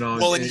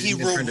 Well, and he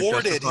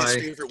rewarded his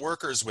favorite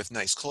workers with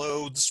nice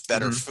clothes,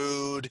 better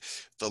food.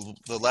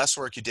 The less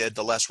work you did,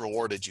 the less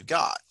rewarded you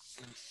got.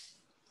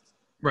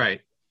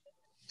 Right.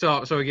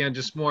 So again,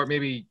 just more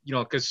maybe,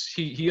 because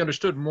he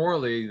understood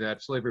morally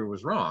that slavery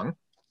was wrong.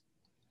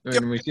 And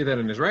Yep. we see that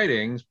in his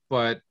writings,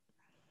 but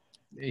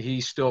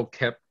he still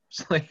kept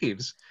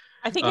slaves.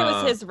 I think it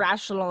was his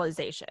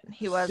rationalization.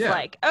 He was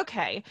like,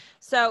 okay,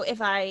 so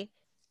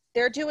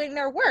they're doing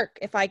their work.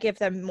 If I give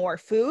them more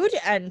food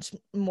and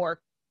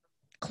more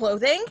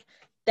clothing,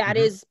 that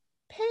is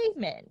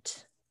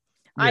payment.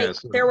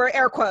 Yes. There were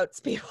air quotes,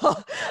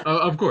 people.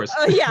 Of course.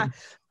 Yeah.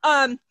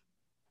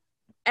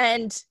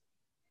 And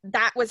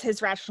that was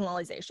his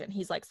rationalization.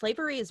 He's like,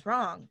 slavery is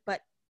wrong,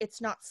 but it's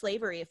not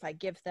slavery if I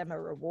give them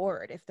a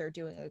reward if they're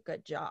doing a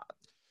good job.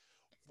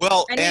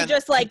 Well, and he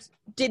just took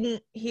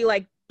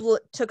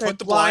a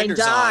the blind blinders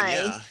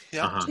eye on,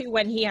 yeah. to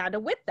when he had to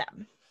whip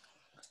them.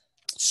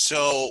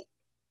 So,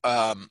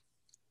 and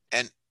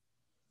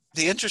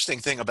the interesting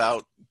thing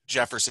about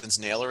Jefferson's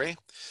nailery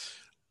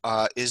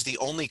is the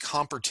only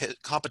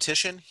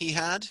competition he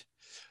had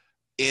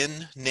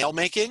in nail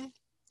making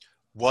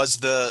was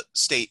the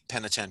state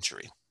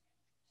penitentiary.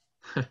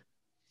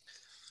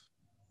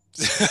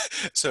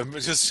 So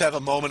just have a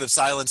moment of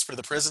silence for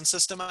the prison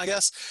system, I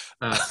guess.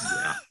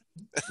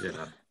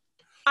 Yeah.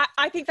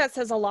 I think that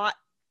says a lot.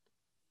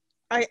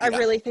 I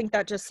really think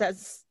that just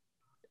says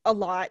a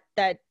lot,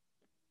 that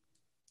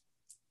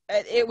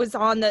it was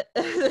on the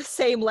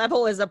same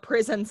level as a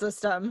prison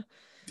system.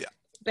 Yeah.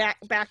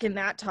 Back in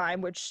that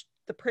time, which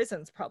the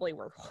prisons probably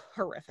were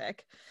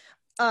horrific.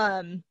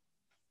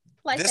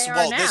 Like they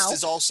are now. This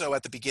is also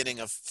at the beginning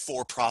of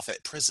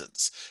for-profit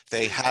prisons.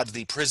 They had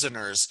the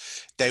prisoners.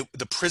 The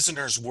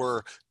prisoners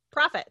were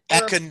profit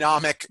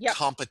economic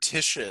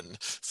competition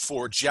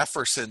for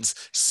Jefferson's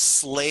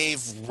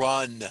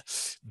slave-run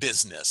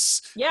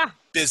business. Yeah.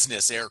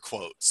 Business, air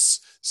quotes.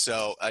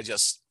 So I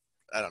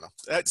don't know.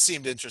 That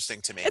seemed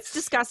interesting to me. It's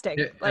disgusting.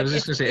 Yeah, I was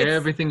just gonna say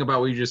everything about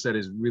what you just said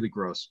is really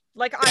gross.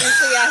 Like,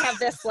 honestly, I have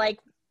this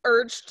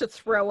urge to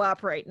throw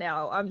up right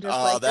now. I'm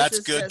just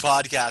that's good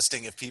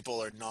podcasting if people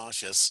are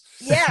nauseous.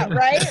 Yeah,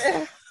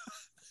 right.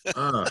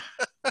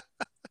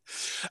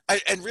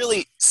 And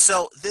really,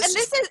 so this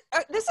is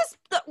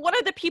one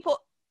of the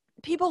people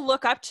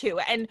look up to,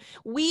 and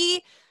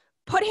we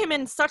put him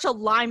in such a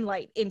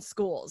limelight in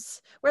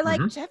schools. We're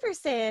like,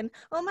 Jefferson,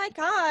 oh my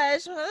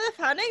gosh, one of the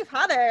founding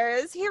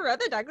fathers, he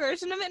wrote the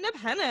Declaration of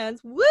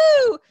Independence.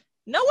 Woo!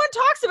 No one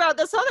talks about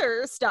this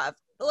other stuff.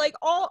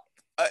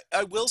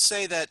 I will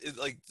say that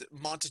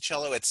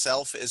Monticello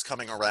itself is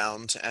coming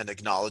around and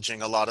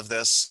acknowledging a lot of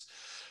this.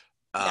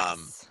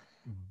 Yes.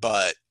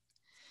 But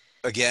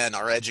again,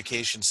 our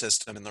education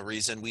system, and the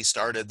reason we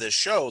started this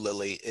show,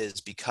 Lily,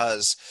 is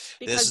because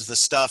this is the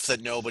stuff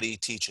that nobody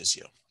teaches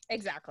you.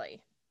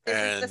 Exactly.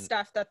 This is the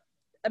stuff that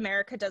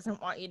America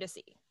doesn't want you to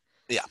see.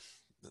 Yeah.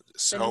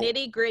 So, the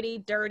nitty gritty,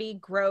 dirty,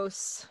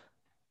 gross,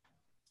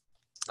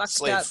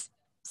 fucked up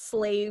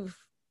slave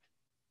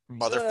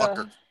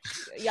motherfucker.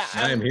 Yeah,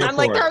 I'm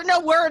like, there are no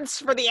words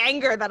for the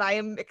anger that I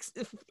am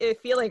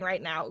feeling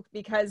right now,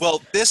 because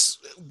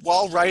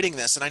while writing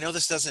this, and I know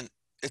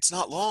it's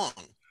not long.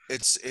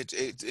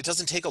 It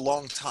doesn't take a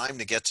long time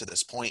to get to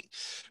this point,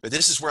 but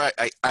this is where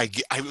I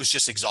was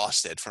just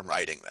exhausted from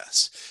writing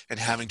this and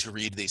having to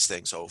read these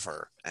things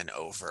over and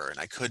over, and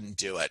I couldn't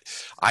do it.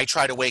 I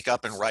try to wake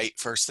up and write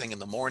first thing in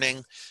the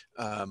morning,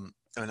 and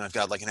I've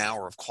got an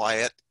hour of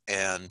quiet,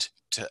 and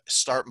to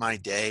start my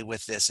day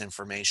with this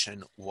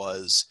information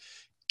was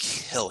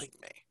killing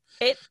me.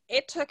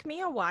 It took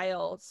me a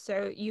while.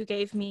 So you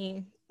gave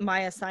me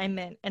my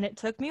assignment, and it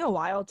took me a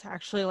while to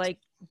actually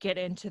get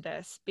into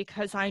this,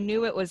 because I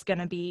knew it was going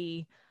to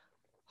be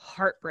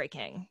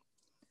heartbreaking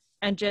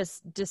and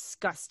just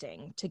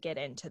disgusting to get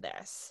into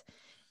this.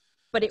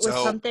 But it was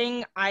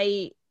something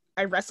I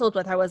wrestled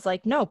with. I was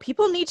like, no,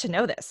 people need to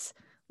know this.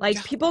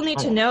 People need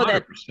to know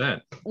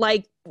 100%.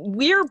 that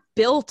we're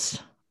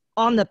built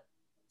on the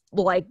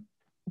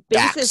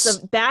basis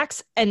of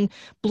backs and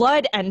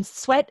blood and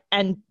sweat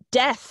and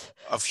death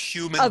of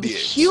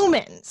beings.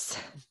 Humans.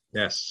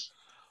 Yes.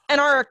 And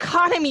our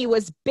economy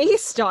was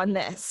based on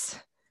this.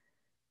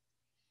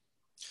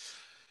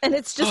 And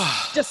it's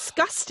just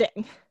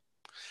disgusting.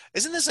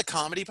 Isn't this a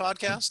comedy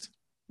podcast?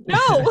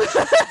 No.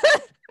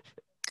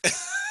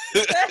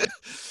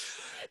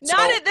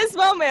 Not at this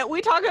moment.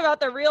 We talk about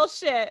the real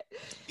shit.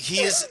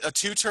 He is a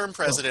 2-term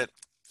president.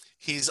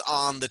 He's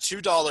on the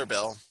 $2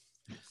 bill.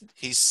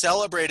 He's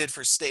celebrated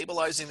for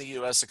stabilizing the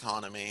U.S.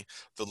 economy,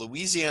 the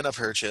Louisiana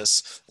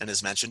Purchase, and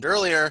as mentioned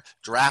earlier,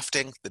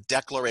 drafting the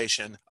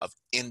Declaration of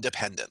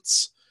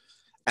Independence.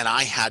 And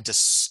I had to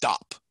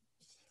stop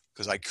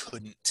because I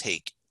couldn't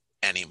take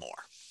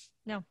anymore.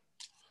 No.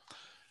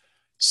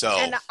 So.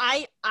 And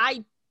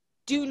I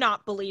do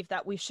not believe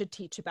that we should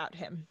teach about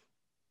him.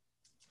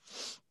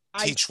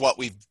 Teach what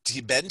we've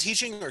been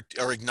teaching,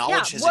 or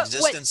acknowledge his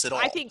existence at all?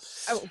 I think,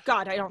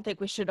 I don't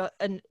think we should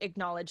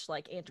acknowledge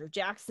Andrew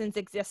Jackson's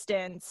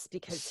existence,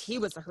 because he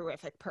was a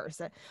horrific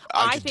person.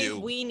 I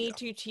think we need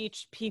to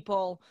teach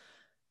people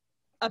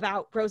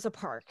about Rosa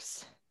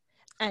Parks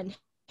and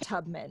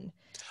Tubman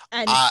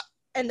and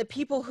the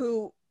people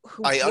who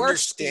I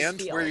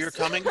understand where you're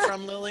coming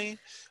from, Lily,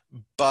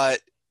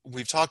 but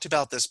we've talked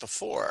about this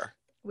before.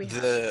 We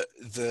have.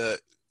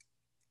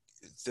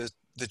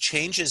 The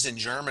changes in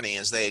Germany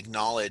as they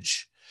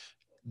acknowledge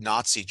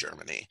Nazi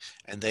Germany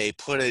and they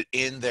put it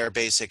in their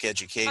basic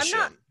education.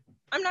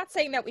 I'm not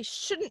saying that we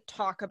shouldn't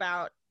talk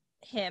about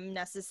him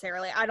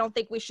necessarily. I don't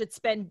think we should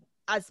spend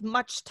as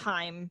much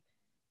time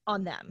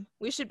on them.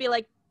 We should be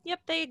like,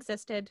 yep, they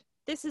existed.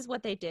 This is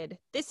what they did.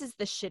 This is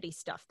the shitty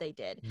stuff they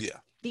did. Yeah.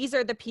 These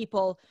are the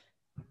people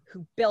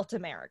who built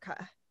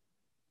America.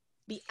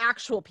 The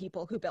actual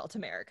people who built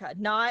America,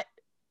 not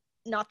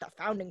the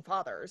founding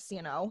fathers,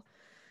 you know.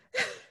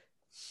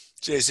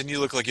 Jason, you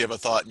look like you have a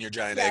thought in your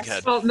giant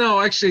egghead. Well, no,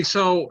 actually,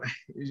 so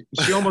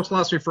she almost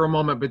lost me for a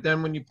moment, but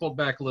then when you pulled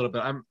back a little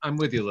bit, I'm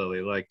with you,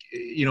 Lily. Like,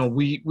 you know,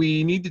 we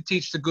need to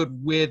teach the good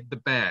with the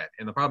bad,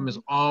 and the problem is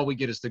all we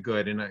get is the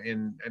good,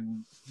 and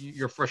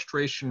your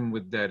frustration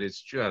with that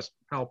is just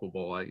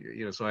palpable.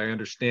 So I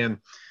understand.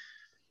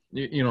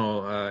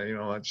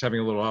 Just having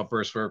a little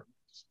outburst where,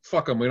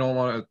 fuck them, we don't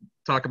want to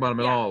talk about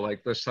them at all.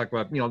 Like, let's talk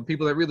about,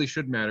 people that really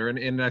should matter.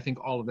 And I think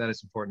all of that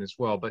is important as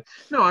well. But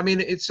no, I mean,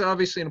 it's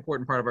obviously an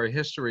important part of our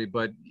history,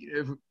 but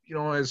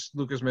as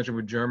Lucas mentioned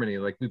with Germany,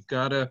 like we've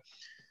got to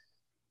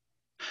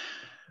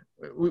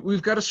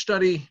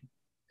study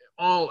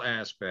all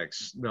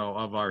aspects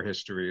of our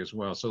history as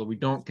well, so that we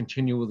don't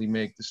continually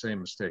make the same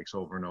mistakes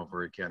over and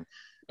over again.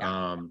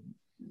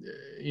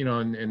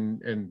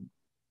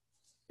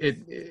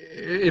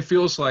 It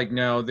feels like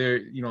now there,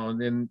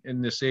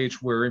 in this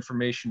age where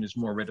information is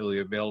more readily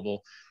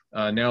available,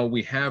 now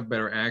we have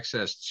better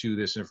access to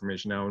this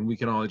information now, and we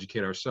can all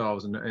educate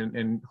ourselves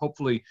and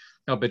hopefully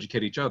help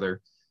educate each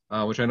other,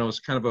 which I know is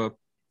kind of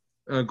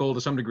a goal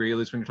to some degree, at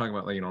least when you're talking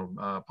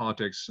about,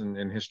 politics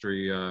and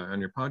history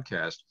on your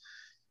podcast.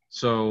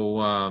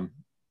 So,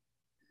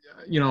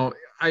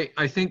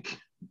 I think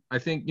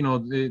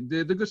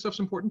the good stuff's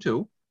important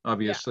too.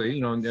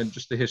 Obviously, and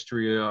just the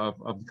history of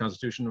the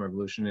Constitution, the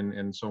Revolution,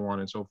 and so on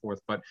and so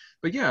forth. But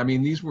yeah, I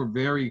mean, these were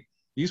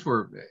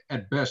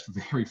at best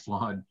very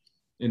flawed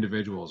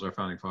individuals, our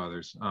founding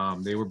fathers.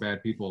 They were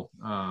bad people,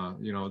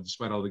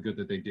 despite all the good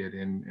that they did,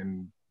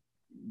 and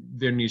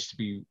there needs to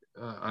be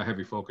a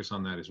heavy focus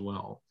on that as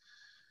well.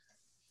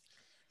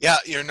 Yeah,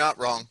 you're not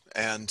wrong,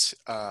 and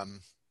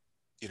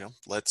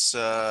let's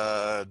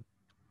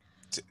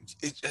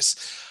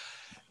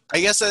I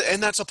guess,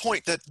 and that's a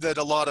point that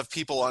a lot of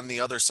people on the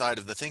other side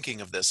of the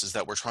thinking of this is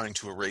that we're trying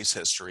to erase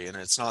history, and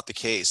it's not the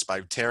case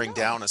by tearing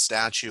down a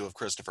statue of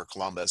Christopher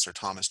Columbus or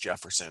Thomas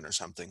Jefferson or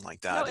something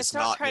like that. No, it's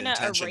not an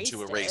intention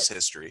to erase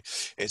history.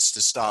 It's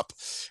to stop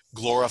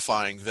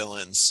glorifying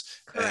villains.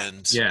 Correct.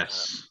 And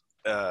yes,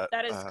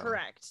 that is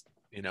correct.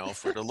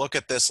 If we're to look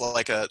at this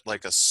like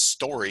a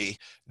story,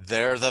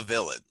 they're the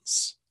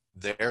villains.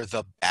 They're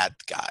the bad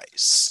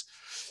guys,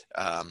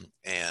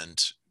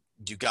 and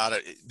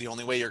the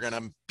only way you're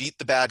gonna beat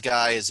the bad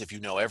guy is if you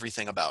know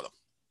everything about him.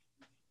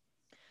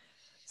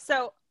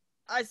 So,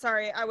 I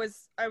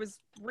was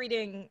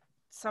reading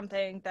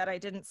something that I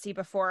didn't see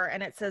before,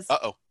 and it says,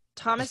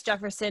 Thomas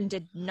Jefferson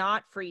did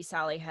not free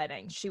Sally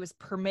Henning. She was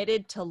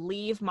permitted to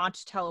leave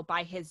Monticello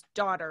by his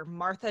daughter,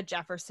 Martha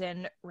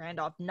Jefferson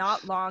Randolph,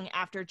 not long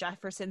after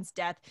Jefferson's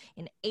death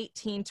in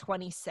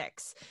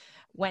 1826,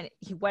 when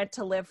he went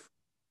to live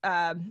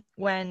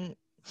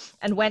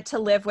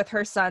with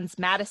her sons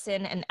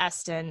Madison and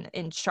Eston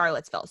in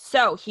Charlottesville.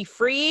 So he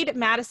freed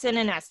Madison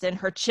and Eston,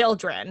 her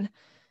children,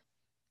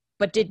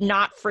 but did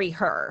not free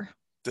her.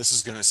 This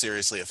is going to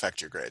seriously affect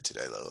your grade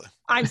today, Lily.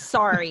 I'm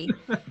sorry.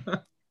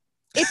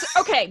 It's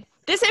okay.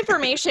 This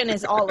information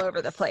is all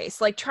over the place.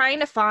 Like, trying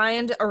to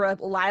find a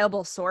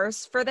reliable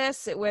source for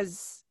this, it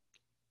was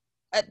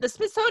the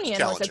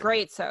Smithsonian was a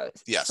great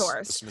source. Yes,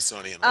 the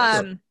Smithsonian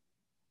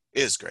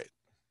is great.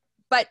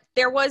 But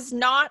there was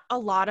not a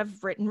lot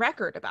of written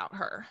record about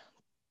her.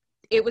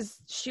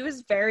 She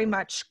was very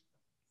much.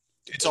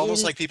 It's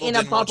almost like people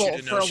didn't want you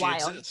to know she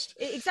exists.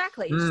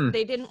 Exactly.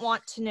 They didn't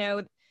want to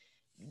know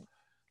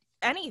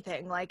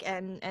anything,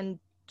 and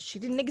she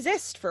didn't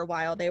exist for a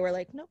while. They were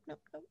like, nope.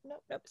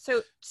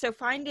 So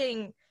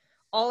finding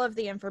all of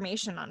the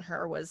information on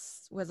her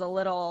was a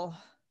little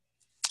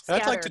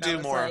scattered. I'd like to do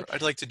more.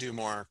 I'd like to do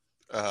more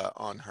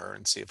on her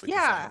and see if we can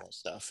find more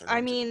stuff.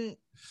 I mean,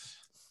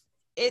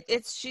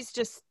 she's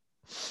just,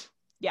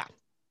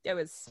 it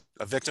was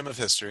a victim of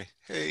history.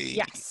 Hey.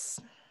 Yes.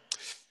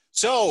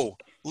 So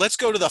let's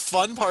go to the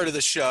fun part of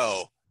the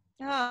show.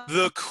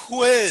 The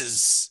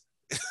quiz.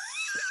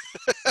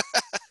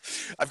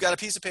 I've got a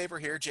piece of paper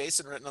here,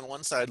 Jason written on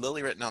one side,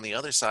 Lily written on the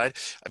other side.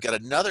 I've got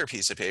another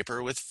piece of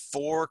paper with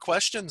 4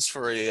 questions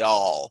for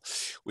y'all.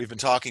 We've been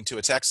talking to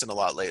a Texan a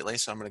lot lately,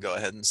 so I'm going to go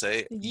ahead and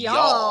say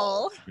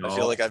y'all. I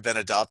feel like I've been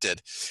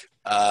adopted.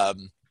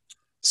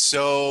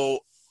 So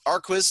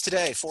our quiz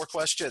today, 4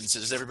 questions.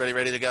 Is everybody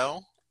ready to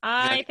go?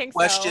 I think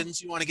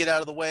questions you want to get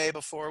out of the way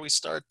before we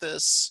start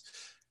this?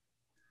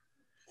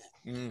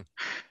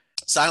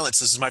 Silence.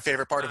 This is my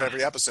favorite part of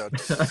every episode.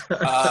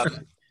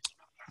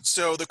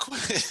 So the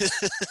quiz.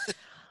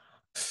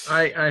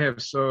 I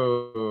have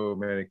so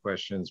many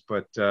questions,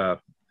 but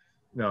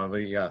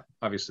no,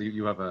 obviously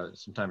you have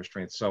some time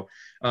restraints. So,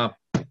 what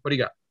do you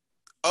got?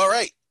 All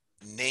right.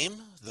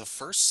 Name the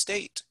first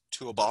state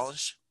to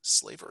abolish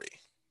slavery.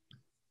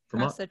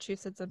 Vermont.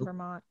 Massachusetts and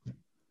Vermont.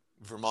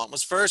 Vermont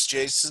was first.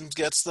 Jason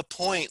gets the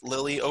point.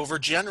 Lily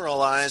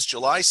overgeneralized.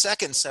 July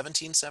 2nd,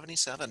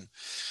 1777.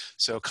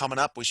 So coming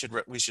up, we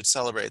should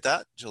celebrate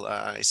that.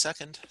 July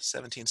 2nd,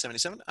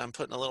 1777. I'm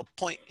putting a little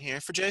point here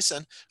for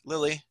Jason.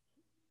 Lily,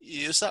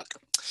 you suck.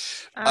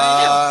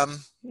 I know.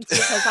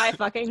 Because I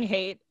fucking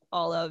hate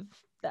all of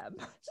them.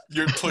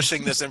 You're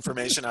pushing this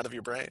information out of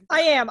your brain.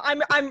 I am.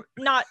 I'm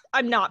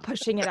not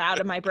pushing it out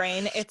of my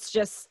brain. It's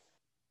just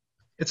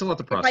It's a lot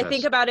to process. if I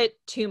think about it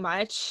too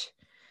much,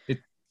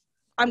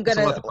 I'm it's a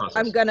gonna lot to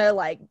process.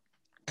 like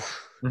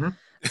Mhm.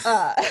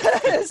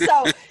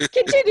 So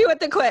continue with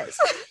the quiz.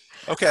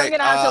 Okay. I'm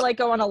gonna have to like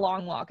go on a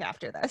long walk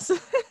after this.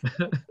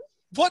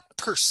 What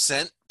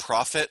percent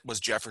profit was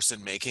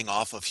Jefferson making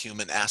off of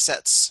human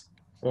assets?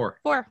 4.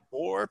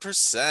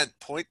 4%.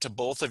 Point to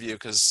both of you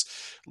because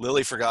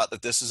Lily forgot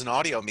that this is an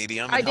audio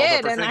medium and I held did,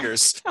 up her and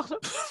fingers.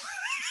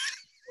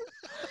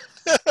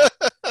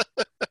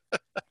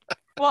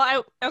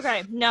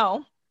 Okay,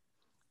 no.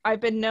 I've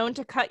been known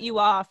to cut you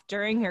off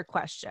during your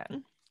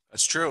question.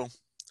 That's true.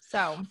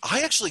 So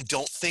I actually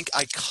don't think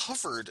I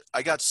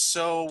got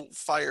so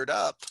fired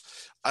up.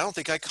 I don't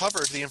think I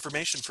covered the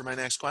information for my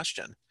next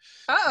question.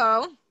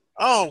 uh-oh.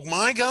 Oh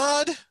my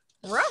God.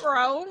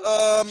 Ruh-roh.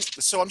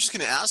 So I'm just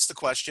going to ask the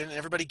question and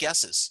everybody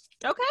guesses.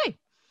 Okay.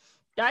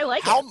 I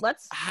like How- it.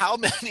 How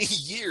many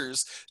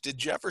years did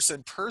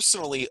Jefferson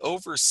personally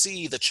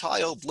oversee the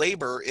child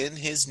labor in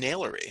his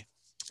nailery?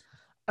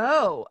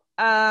 Oh,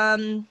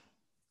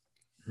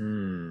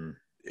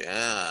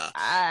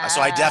 Yeah.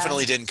 So I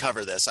definitely didn't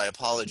cover this. I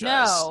apologize.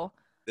 No.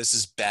 This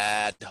is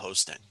bad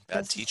hosting,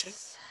 bad teaching.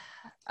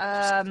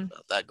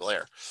 That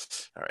glare.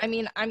 All right. I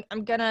mean, I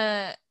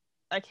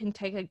can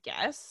take a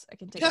guess. I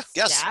can take a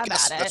Guess. stab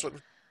at That's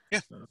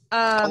it.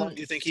 How long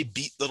do you think he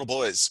beat little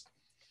boys?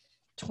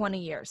 20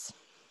 years.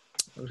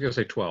 I was going to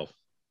say 12.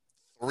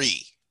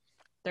 3.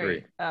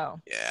 3. Oh.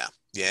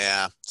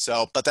 Yeah.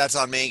 So, but that's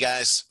on me,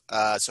 guys.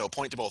 So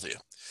point to both of you.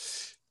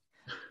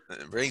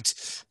 Right.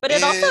 But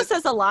it also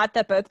says a lot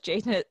that both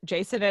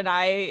Jason and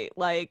I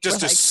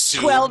Just were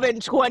assumed. 12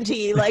 and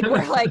 20. Like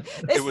we're like,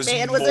 this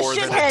man was a more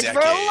than a shithead for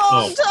a decade.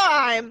 long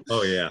time.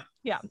 Oh, yeah.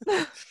 Yeah.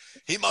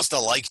 He must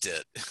have liked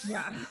it.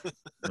 Yeah.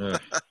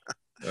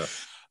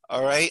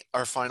 All right.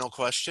 Our final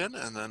question,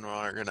 and then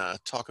we're going to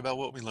talk about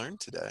what we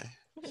learned today.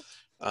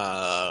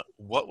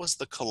 What was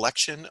the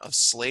collection of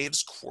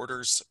slaves'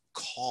 quarters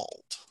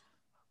called?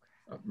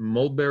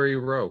 Mulberry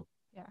Row.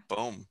 Yeah.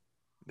 Boom.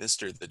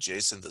 Mr. the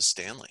Jason the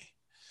Stanley.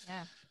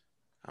 Yeah.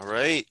 All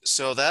right.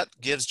 So that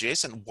gives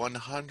Jason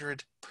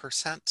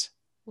 100%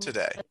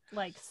 today.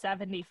 Like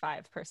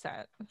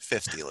 75%.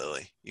 50,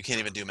 Lily. You can't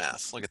even do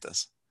math. Look at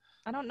this.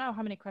 I don't know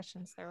how many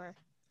questions there were.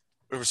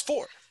 There was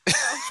 4.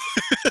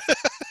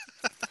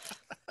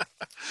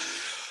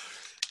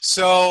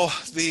 So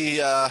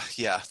the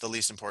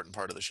least important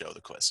part of the show,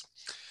 the quiz.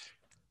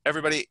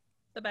 Everybody,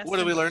 The best. what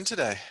did we learn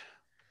today?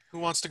 Who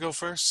wants to go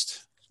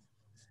first?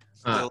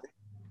 Lily?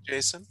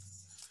 Jason?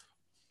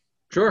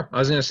 Sure. I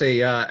was going to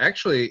say,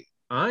 actually,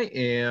 I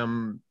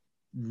am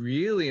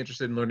really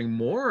interested in learning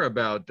more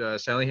about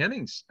Sally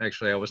Hennings.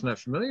 Actually, I was not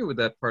familiar with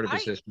that part of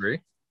his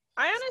history.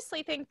 I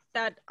honestly think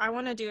that I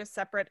want to do a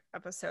separate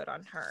episode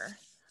on her.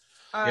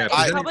 Yeah,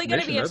 it's probably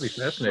going to be a that'd be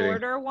fascinating.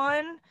 shorter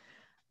one.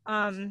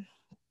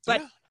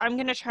 But Yeah. I'm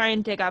going to try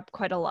and dig up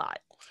quite a lot.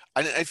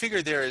 I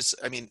figure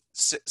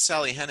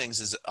Sally Hennings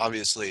is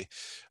obviously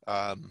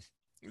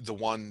the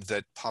one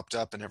that popped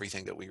up in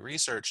everything that we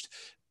researched,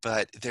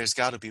 but there's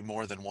got to be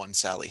more than one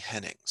Sally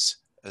Hennings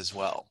as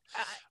well.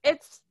 He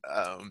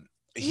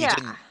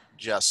didn't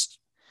just.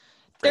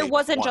 There rape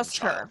wasn't one just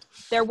her. child.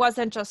 There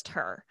wasn't just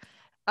her.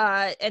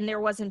 And there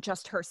wasn't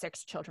just her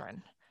 6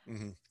 children.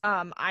 Mm-hmm.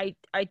 I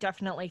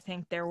definitely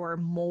think there were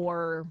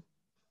more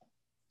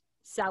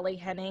Sally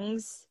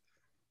Hennings.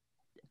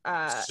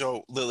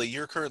 So, Lily,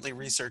 you're currently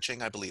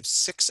researching, I believe,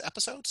 6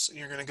 episodes.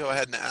 You're going to go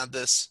ahead and add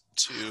this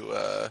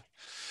to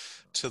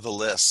the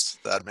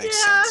list. That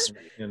makes sense.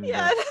 And,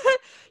 Yeah,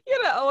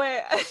 you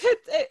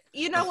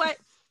know what?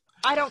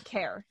 I don't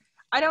care.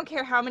 I don't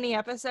care how many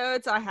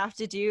episodes I have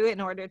to do in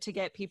order to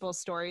get people's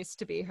stories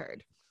to be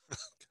heard.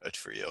 Good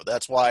for you.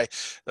 That's why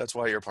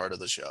you're part of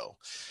the show.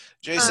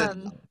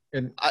 Jason,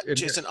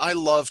 Jason, I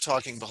love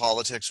talking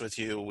politics with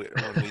you when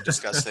we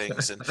discuss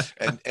things, and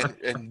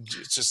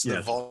just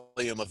the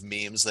volume of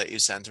memes that you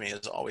send me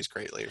is always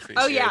greatly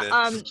appreciated. Oh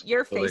yeah,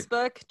 your Totally.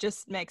 Facebook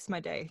just makes my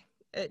day.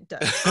 It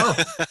does. Oh,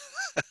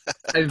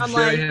 I'm I'm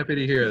very like, happy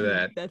to hear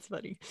that. That's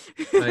funny.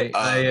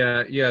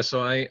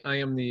 So I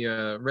am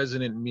the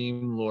resident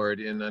meme lord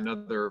in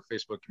another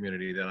Facebook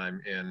community that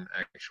I'm in,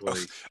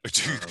 actually.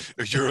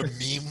 You're a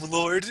meme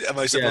lord? Am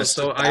I supposed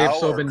to? I have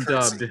so been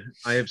dubbed.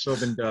 I have so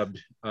been dubbed.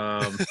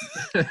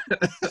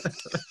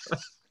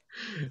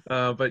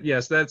 But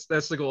yes, that's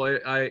the goal.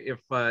 If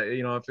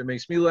it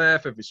makes me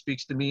laugh, if it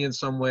speaks to me in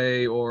some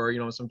way, or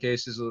in some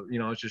cases,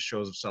 it just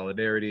shows of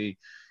solidarity.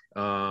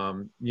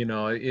 You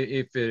know,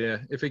 if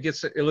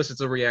it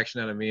elicits a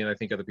reaction out of me, and I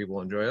think other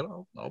people enjoy it,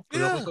 I'll put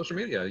it up on Yeah. social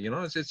media. You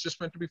know, it's just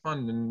meant to be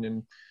fun.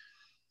 And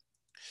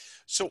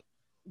So,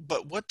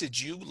 but what did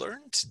you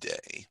learn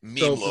today, so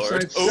meme lord?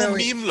 besides Oh,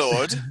 Sally, meme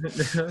lord.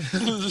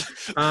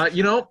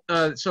 you know,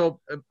 so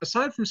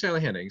aside from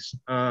Sally Hennings,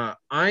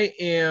 I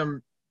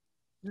am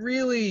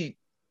really,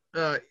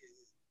 I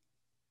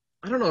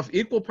don't know if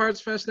equal parts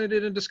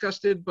fascinated and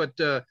disgusted, but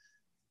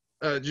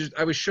just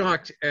I was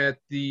shocked at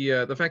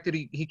the fact that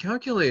he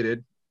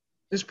calculated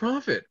his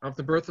profit off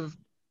the birth of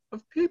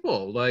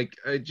people. Like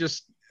I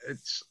just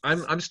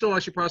I'm still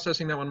actually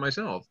processing that one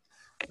myself.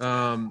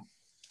 Um,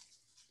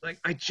 like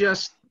I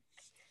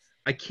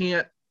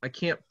can't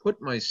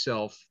put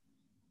myself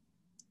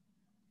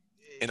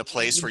In a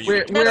place where you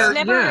would where do That's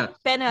that. never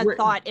been a where,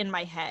 thought in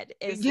my head.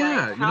 Is like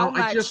yeah, you how know,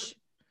 much.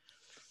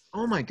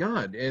 oh my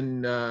god.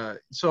 And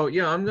so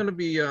yeah, I'm gonna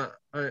be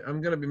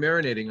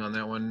marinating on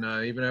that one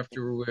even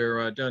after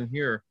we're done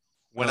here.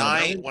 When That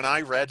I one, when I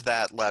read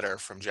that letter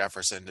from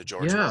Jefferson to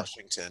George yeah.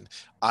 Washington,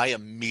 I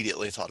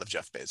immediately thought of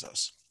Jeff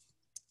Bezos.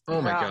 Oh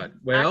my Yeah, god.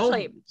 Well,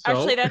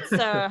 actually,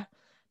 so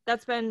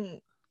that's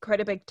been quite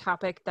a big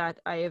topic that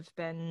I have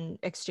been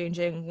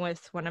exchanging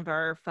with one of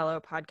our fellow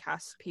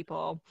podcast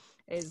people.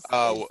 Is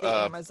Oh, the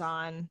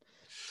Amazon?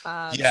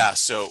 yeah.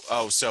 So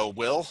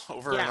Will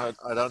over Yeah,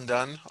 at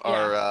Undone,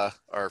 yeah,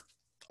 our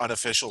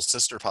unofficial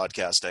sister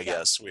podcast, I yeah.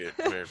 guess we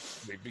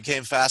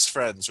became fast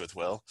friends with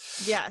Will.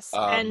 Yes,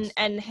 Um,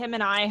 and him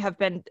and I have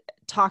been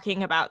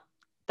talking about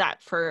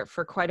that for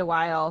quite a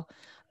while.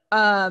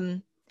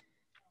 Um,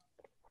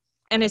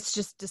 and it's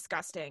just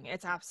disgusting.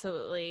 It's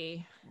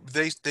absolutely,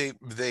 they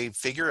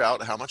figure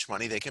out how much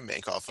money they can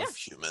make off yeah. of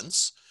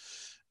humans,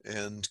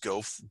 and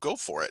go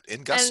for it in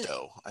And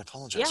gusto. I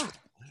apologize yeah, for the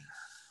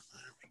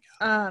there we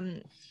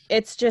go.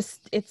 it's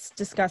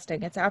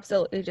disgusting. It's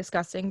absolutely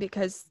disgusting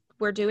because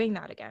we're doing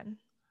that again.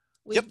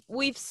 Yep.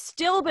 We've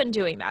still been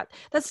doing that.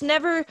 That's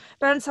never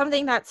been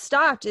something that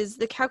stopped, is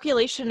the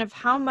calculation of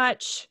how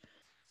much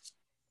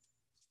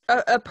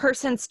a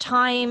person's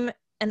time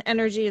and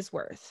energy is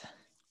worth.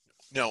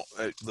 No,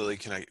 Lily,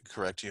 can I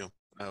correct you?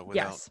 Without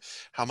Yes.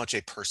 how much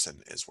a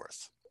person is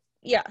worth.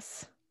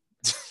 Yes.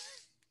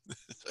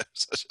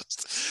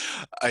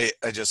 I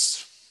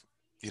just,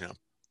 you know,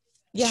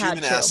 You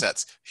had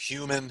to.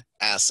 human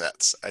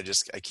assets. I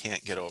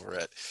can't get over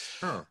it.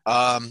 oh.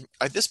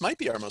 This might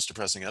be our most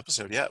depressing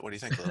episode yet. What do you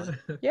think, Lily?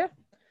 Yeah.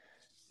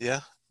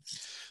 Yeah.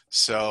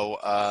 So,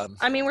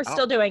 I mean, we're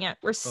still doing it.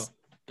 Oh.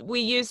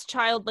 We use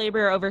child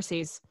labor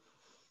overseas,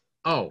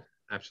 Oh,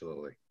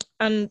 absolutely.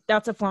 and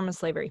that's a form of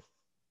slavery.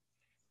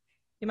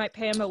 You might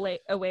pay them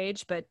a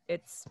wage, but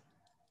it's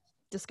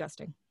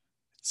disgusting.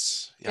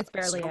 it's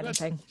Barely so good.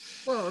 anything.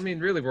 Well, I mean,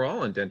 really, we're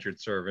all indentured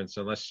servants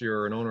unless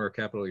you're an owner of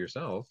capital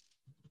yourself.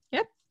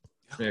 Yep.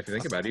 I mean, if you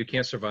think about it, you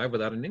can't survive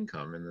without an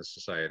income in this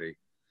society.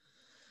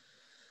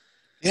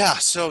 Yeah,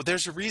 so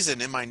there's a reason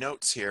in my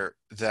notes here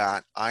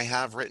that I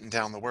have written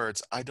down the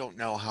words, I don't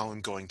know how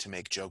I'm going to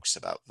make jokes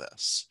about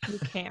this, You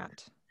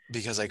can't.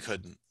 because I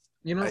couldn't.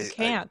 You know, You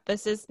can't.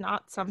 This is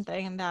not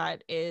something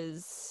that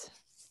is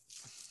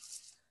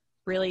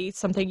really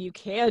something you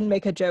can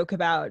make a joke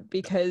about,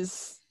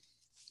 because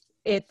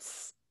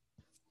it's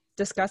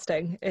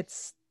disgusting.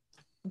 It's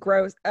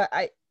gross.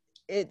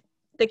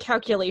 The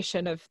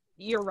calculation of,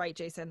 you're right,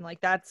 Jason, like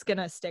that's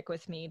gonna stick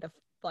with me. The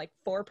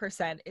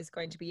 4% is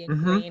going to be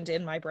ingrained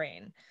in my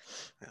brain.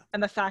 Yeah.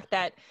 And the fact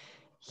that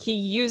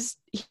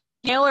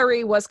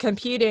Hillary was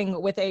competing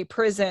with a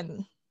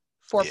prison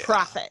for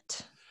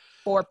profit.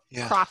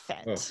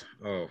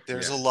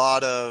 There's a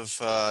lot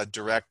of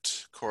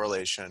direct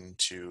correlation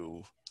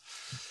to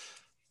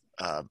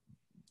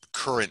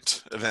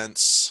current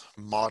events,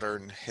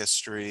 modern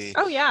history.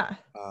 Oh yeah.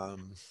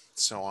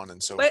 So on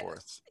and so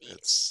forth.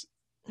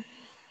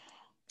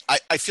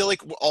 I feel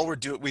like all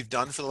we've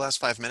done for the last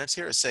 5 minutes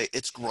here is say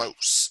it's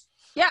gross.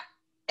 Yeah.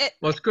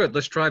 Well, it's good.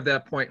 Let's drive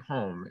that point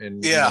home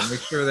and make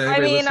sure that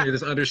anybody listening to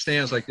this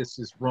understands, like, this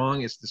is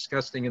wrong, it's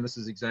disgusting, and this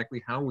is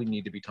exactly how we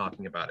need to be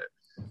talking about it.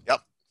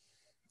 Yep.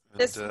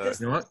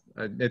 You know what?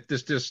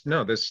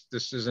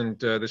 This isn't.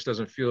 This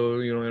doesn't feel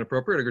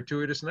inappropriate or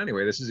gratuitous in any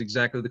way. This is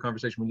exactly the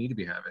conversation we need to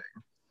be having.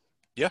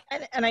 Yeah.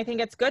 And I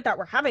think it's good that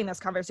we're having this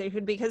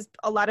conversation, because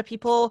a lot of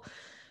people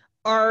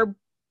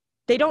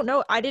they don't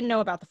know. I didn't know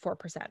about the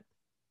 4%.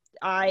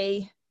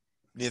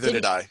 Neither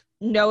did I.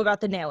 Know about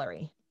the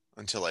nailery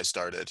until I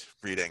started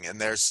reading, and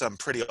there's some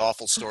pretty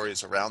awful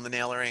stories around the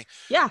nailery.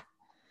 Yeah.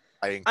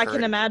 I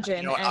can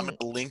imagine. I'm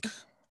going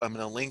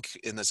to link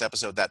in this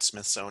episode that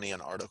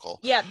Smithsonian article.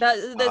 Yeah,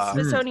 the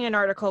Smithsonian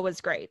article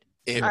was great.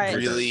 It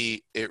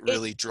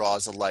really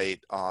draws a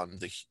light on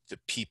the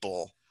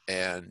people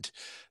and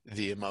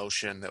the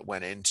emotion that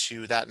went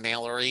into that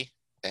nailery,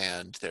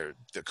 and the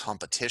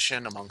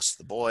competition amongst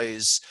the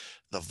boys,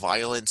 the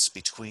violence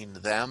between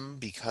them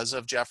because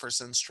of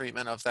Jefferson's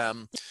treatment of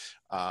them,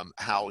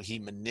 how he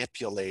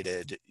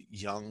manipulated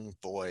young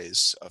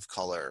boys of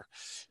color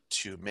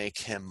to make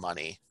him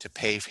money, to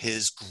pay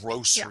his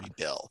grocery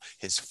bill,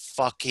 his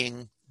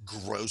fucking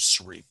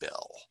grocery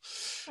bill.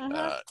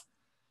 Uh-huh.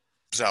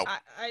 So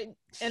I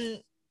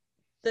and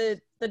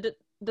the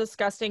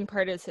disgusting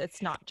part is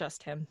it's not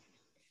just him.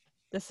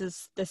 This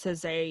is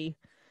a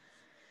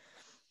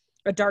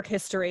dark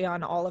history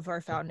on all of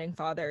our founding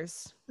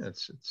fathers.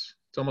 It's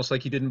almost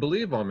like he didn't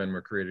believe all men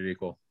were created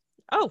equal.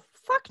 Oh,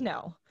 fuck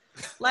no.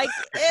 Like,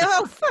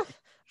 oh, fuck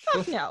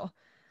no.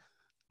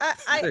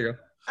 There you go.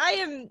 I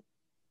am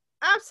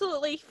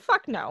absolutely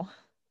fuck no.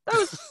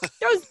 That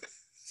was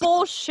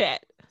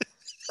bullshit.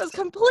 That was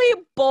complete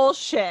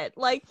bullshit.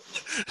 Like,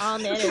 all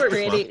men are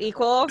created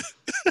equal.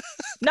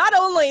 Not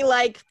only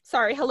like,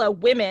 sorry, hello,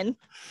 women.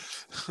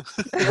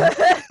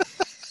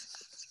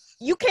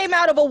 You came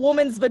out of a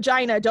woman's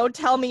vagina. Don't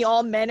tell me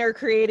all men are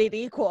created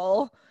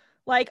equal.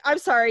 Like, I'm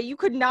sorry, you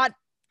could not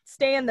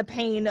stand the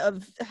pain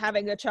of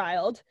having a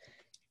child.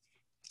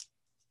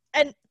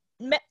 And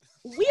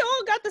we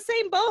all got the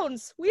same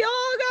bones. We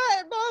all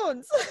got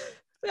bones.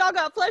 We all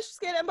got flesh,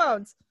 skin, and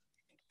bones.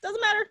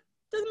 Doesn't matter.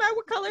 Doesn't matter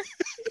what color.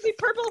 It could be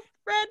purple,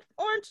 red,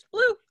 orange,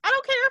 blue. I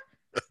don't care.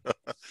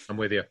 I'm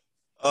with you.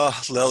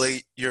 Oh,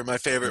 Lily, you're my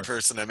favorite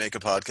person I make a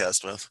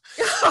podcast with.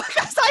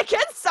 Because I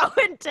get so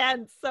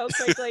intense so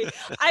quickly.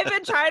 I've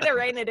been trying to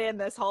rein it in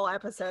this whole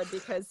episode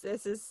because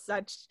this is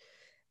such,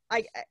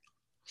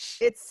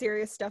 it's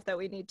serious stuff that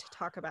we need to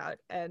talk about.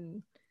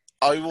 And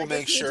I will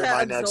make sure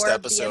my next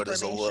episode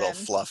is a little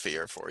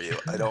fluffier for you.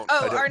 I don't.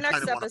 Oh, I don't our next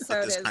kind of want to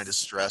episode put this is kind of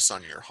stress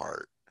on your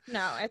heart.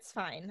 No, it's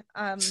fine.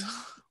 I'll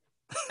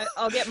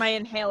get my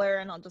inhaler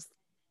and I'll just.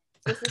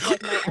 This is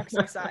like my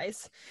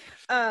exercise.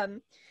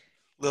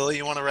 Lily,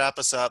 you want to wrap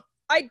us up?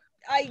 I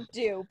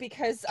do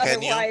because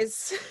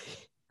otherwise,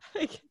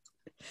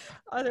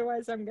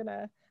 otherwise I'm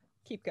gonna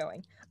keep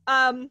going.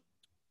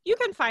 You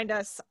can find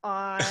us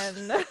on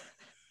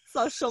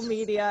social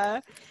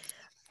media.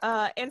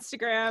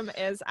 Instagram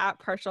is at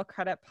Partial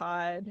Credit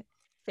Pod.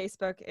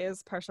 Facebook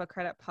is Partial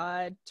Credit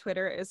Pod.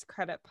 Twitter is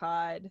Credit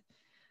Pod.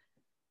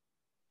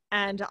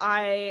 And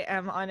I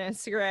am on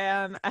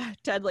Instagram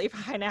at Deadly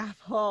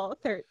Pineapple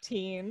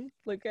 13.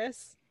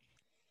 Lucas?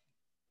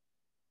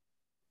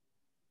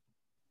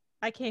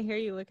 I can't hear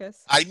you,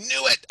 Lucas. I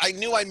knew it. I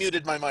knew I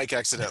muted my mic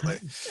accidentally.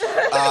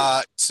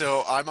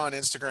 So I'm on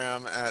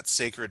Instagram at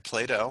Sacred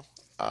Play-Doh.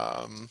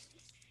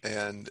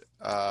 And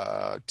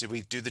did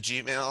we do the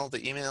email?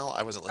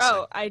 I wasn't listening.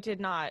 Oh, I did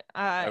not.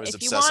 I was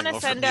if you obsessing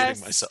want to over send muting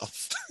us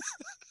myself.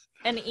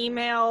 an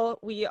email,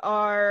 we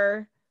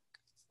are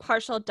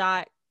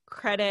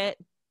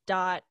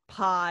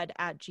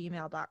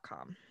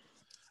partial.credit.pod@gmail.com.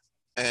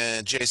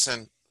 And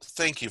Jason,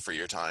 thank you for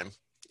your time.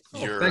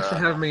 Thanks for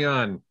having me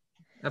on.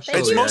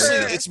 Absolutely.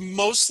 It's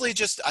mostly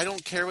just, I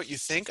don't care what you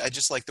think. I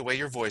just like the way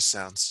your voice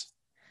sounds.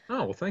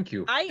 Oh, well, thank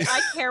you.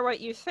 I care what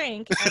you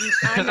think, and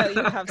I know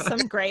you have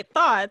some great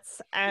thoughts.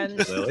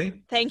 And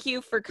Lily? Thank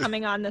you for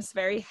coming on this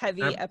very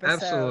heavy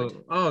episode.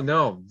 Absolutely. Oh,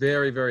 no,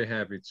 very, very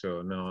happy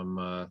to. No,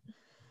 I'm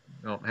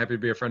happy to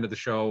be a friend of the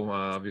show.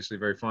 Obviously,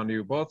 very fond of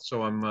you both.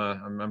 So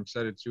I'm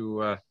excited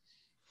to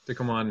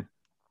come on.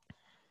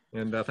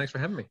 And thanks for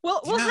having me.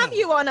 We'll have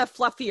you on a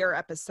fluffier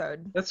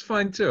episode. That's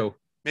fine too.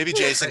 Maybe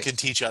Jason can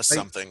teach us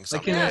something.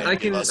 I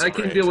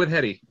can deal with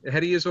Hetty.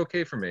 Hetty is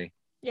okay for me.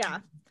 Yeah.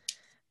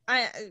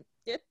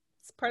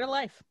 It's part of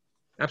life.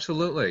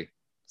 Absolutely.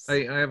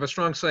 I have a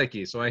strong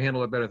psyche, so I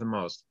handle it better than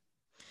most.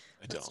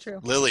 I don't. That's true.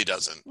 Lily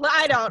doesn't.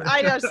 I don't.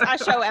 I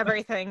show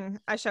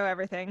everything.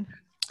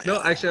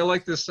 No, actually, I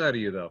like this side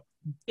of you though.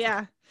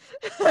 Yeah.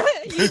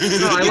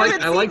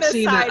 I like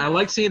seeing that. I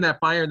like seeing that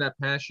fire and that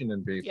passion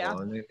in people. Yeah.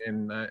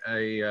 And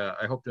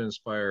I hope to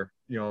inspire,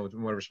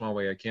 in whatever small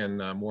way I can,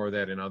 more of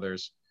that in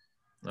others.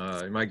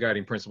 My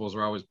guiding principles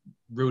are always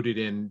rooted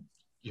in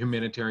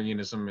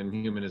humanitarianism and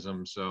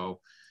humanism. So,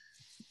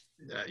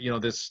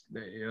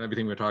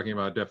 everything we're talking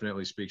about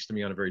definitely speaks to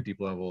me on a very deep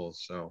level.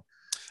 So,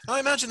 I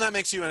imagine that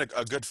makes you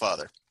a good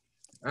father.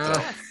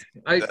 I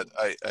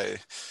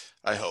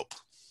hope.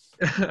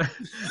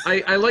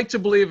 I like to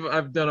believe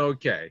I've done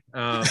okay.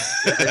 I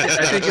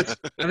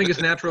think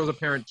it's natural as a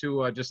parent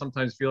to just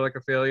sometimes feel like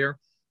a failure.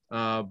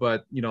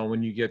 But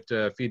when you get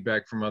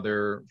feedback from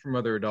other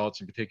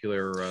adults in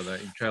particular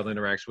that your child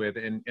interacts with,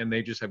 and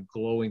they just have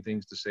glowing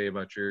things to say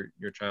about your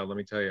child, let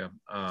me tell you.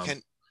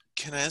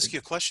 Can I ask you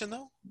a question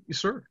though?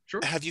 Sure.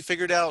 Have you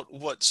figured out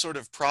what sort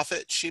of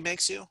profit she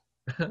makes you?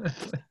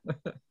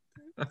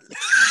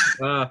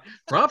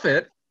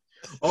 Profit?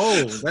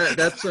 Oh,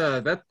 that's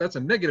a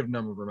negative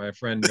number, my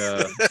friend.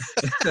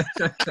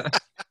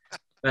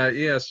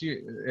 Yes,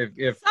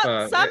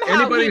 somehow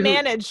anybody he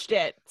managed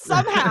it.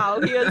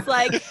 Somehow he was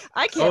like,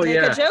 I can't make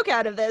a joke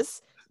out of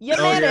this. You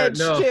managed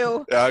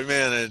to. Yeah, I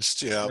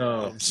managed. Yeah,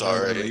 no, I'm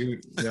sorry.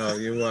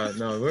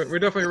 We're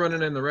definitely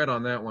running in the red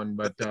on that one,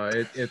 but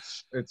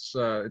it's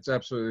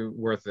absolutely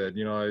worth it.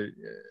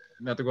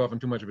 Not to go off on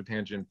too much of a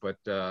tangent, but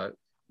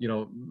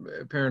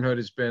parenthood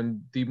has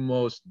been the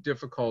most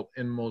difficult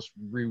and most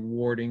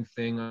rewarding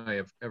thing I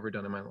have ever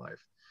done in my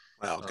life.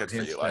 Wow, good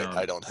for you.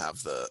 I don't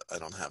have the.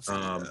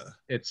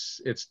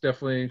 It's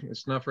definitely,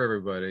 it's not for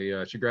everybody.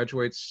 She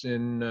graduates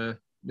in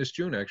this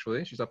June,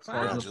 actually. She's up to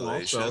college in the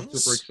fall, so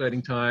Congratulations. super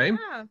exciting time.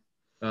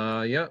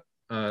 Yeah.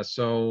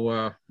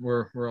 So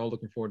we're all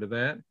looking forward to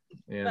that.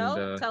 And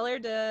Well, tell her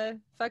to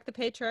fuck the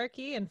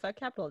patriarchy and fuck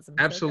capitalism.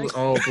 So absolutely.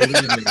 great. Oh,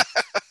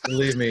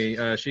 believe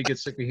me, she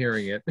gets sick of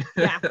hearing it.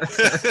 Yeah.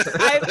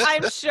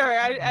 I'm sure.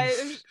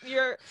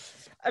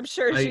 I'm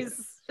sure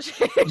she's.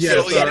 Yeah,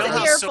 So, you know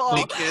how fearful. so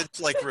many kids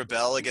like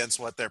rebel against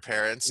what their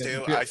parents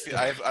do? Yeah.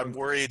 I'm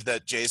worried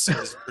that Jason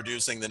is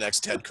producing the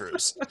next Ted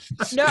Cruz.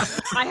 No,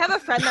 I have a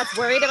friend that's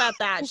worried about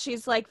that.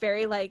 She's like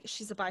very like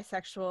she's a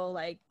bisexual,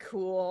 like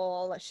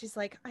cool. She's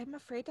like, I'm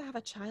afraid to have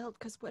a child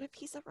because what if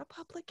he's a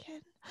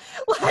Republican?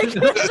 Like,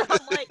 I'm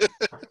like,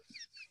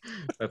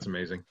 That's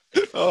amazing.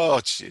 Oh,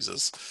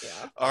 Jesus.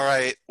 yeah. All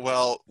right.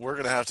 Well, we're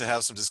going to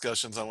have some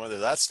discussions on whether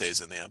that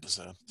stays in the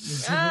episode.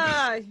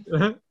 Ah,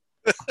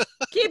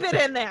 keep it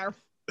in there.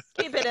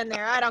 Keep it in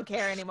there. I don't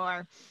care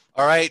anymore.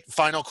 All right.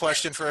 Final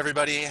question for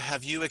everybody.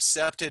 Have you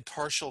accepted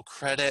Partial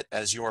Credit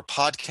as your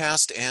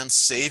podcast and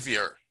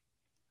savior?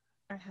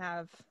 I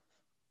have.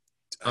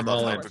 I'm I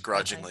love all how in.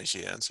 begrudgingly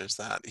she answers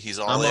that. He's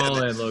I'm all in.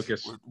 all in,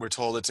 Lucas. We're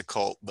told it's a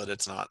cult, but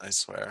it's not, I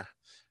swear.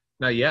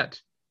 Not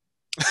yet.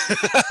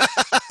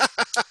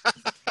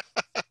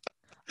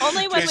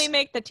 Only when we Jason-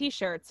 make the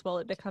t-shirts will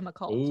it become a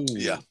cult. Ooh.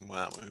 Yeah.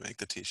 Well, we make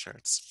the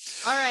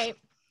t-shirts. All right.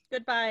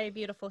 Goodbye,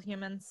 beautiful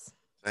humans.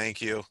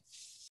 Thank you.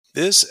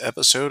 This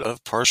episode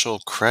of Partial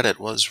Credit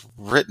was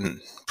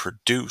written,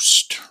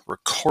 produced,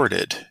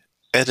 recorded,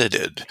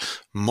 edited,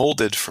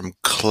 molded from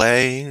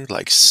clay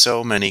like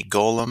so many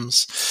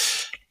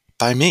golems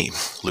by me,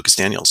 Lucas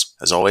Daniels.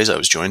 As always, I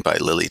was joined by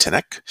Lily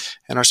Tenek,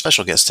 and our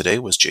special guest today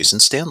was Jason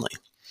Stanley.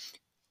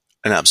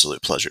 An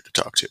absolute pleasure to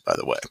talk to, by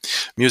the way.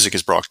 Music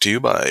is brought to you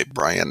by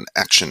Brian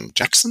Action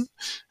Jackson.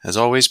 As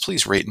always,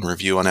 please rate and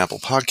review on Apple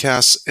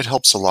Podcasts. It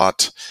helps a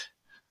lot.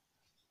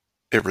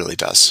 It really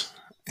does.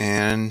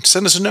 And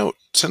send us a note.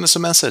 Send us a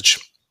message.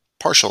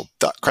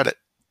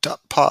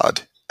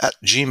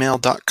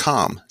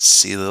 Partial.credit.pod@gmail.com.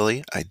 See,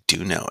 Lily, I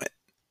do know it.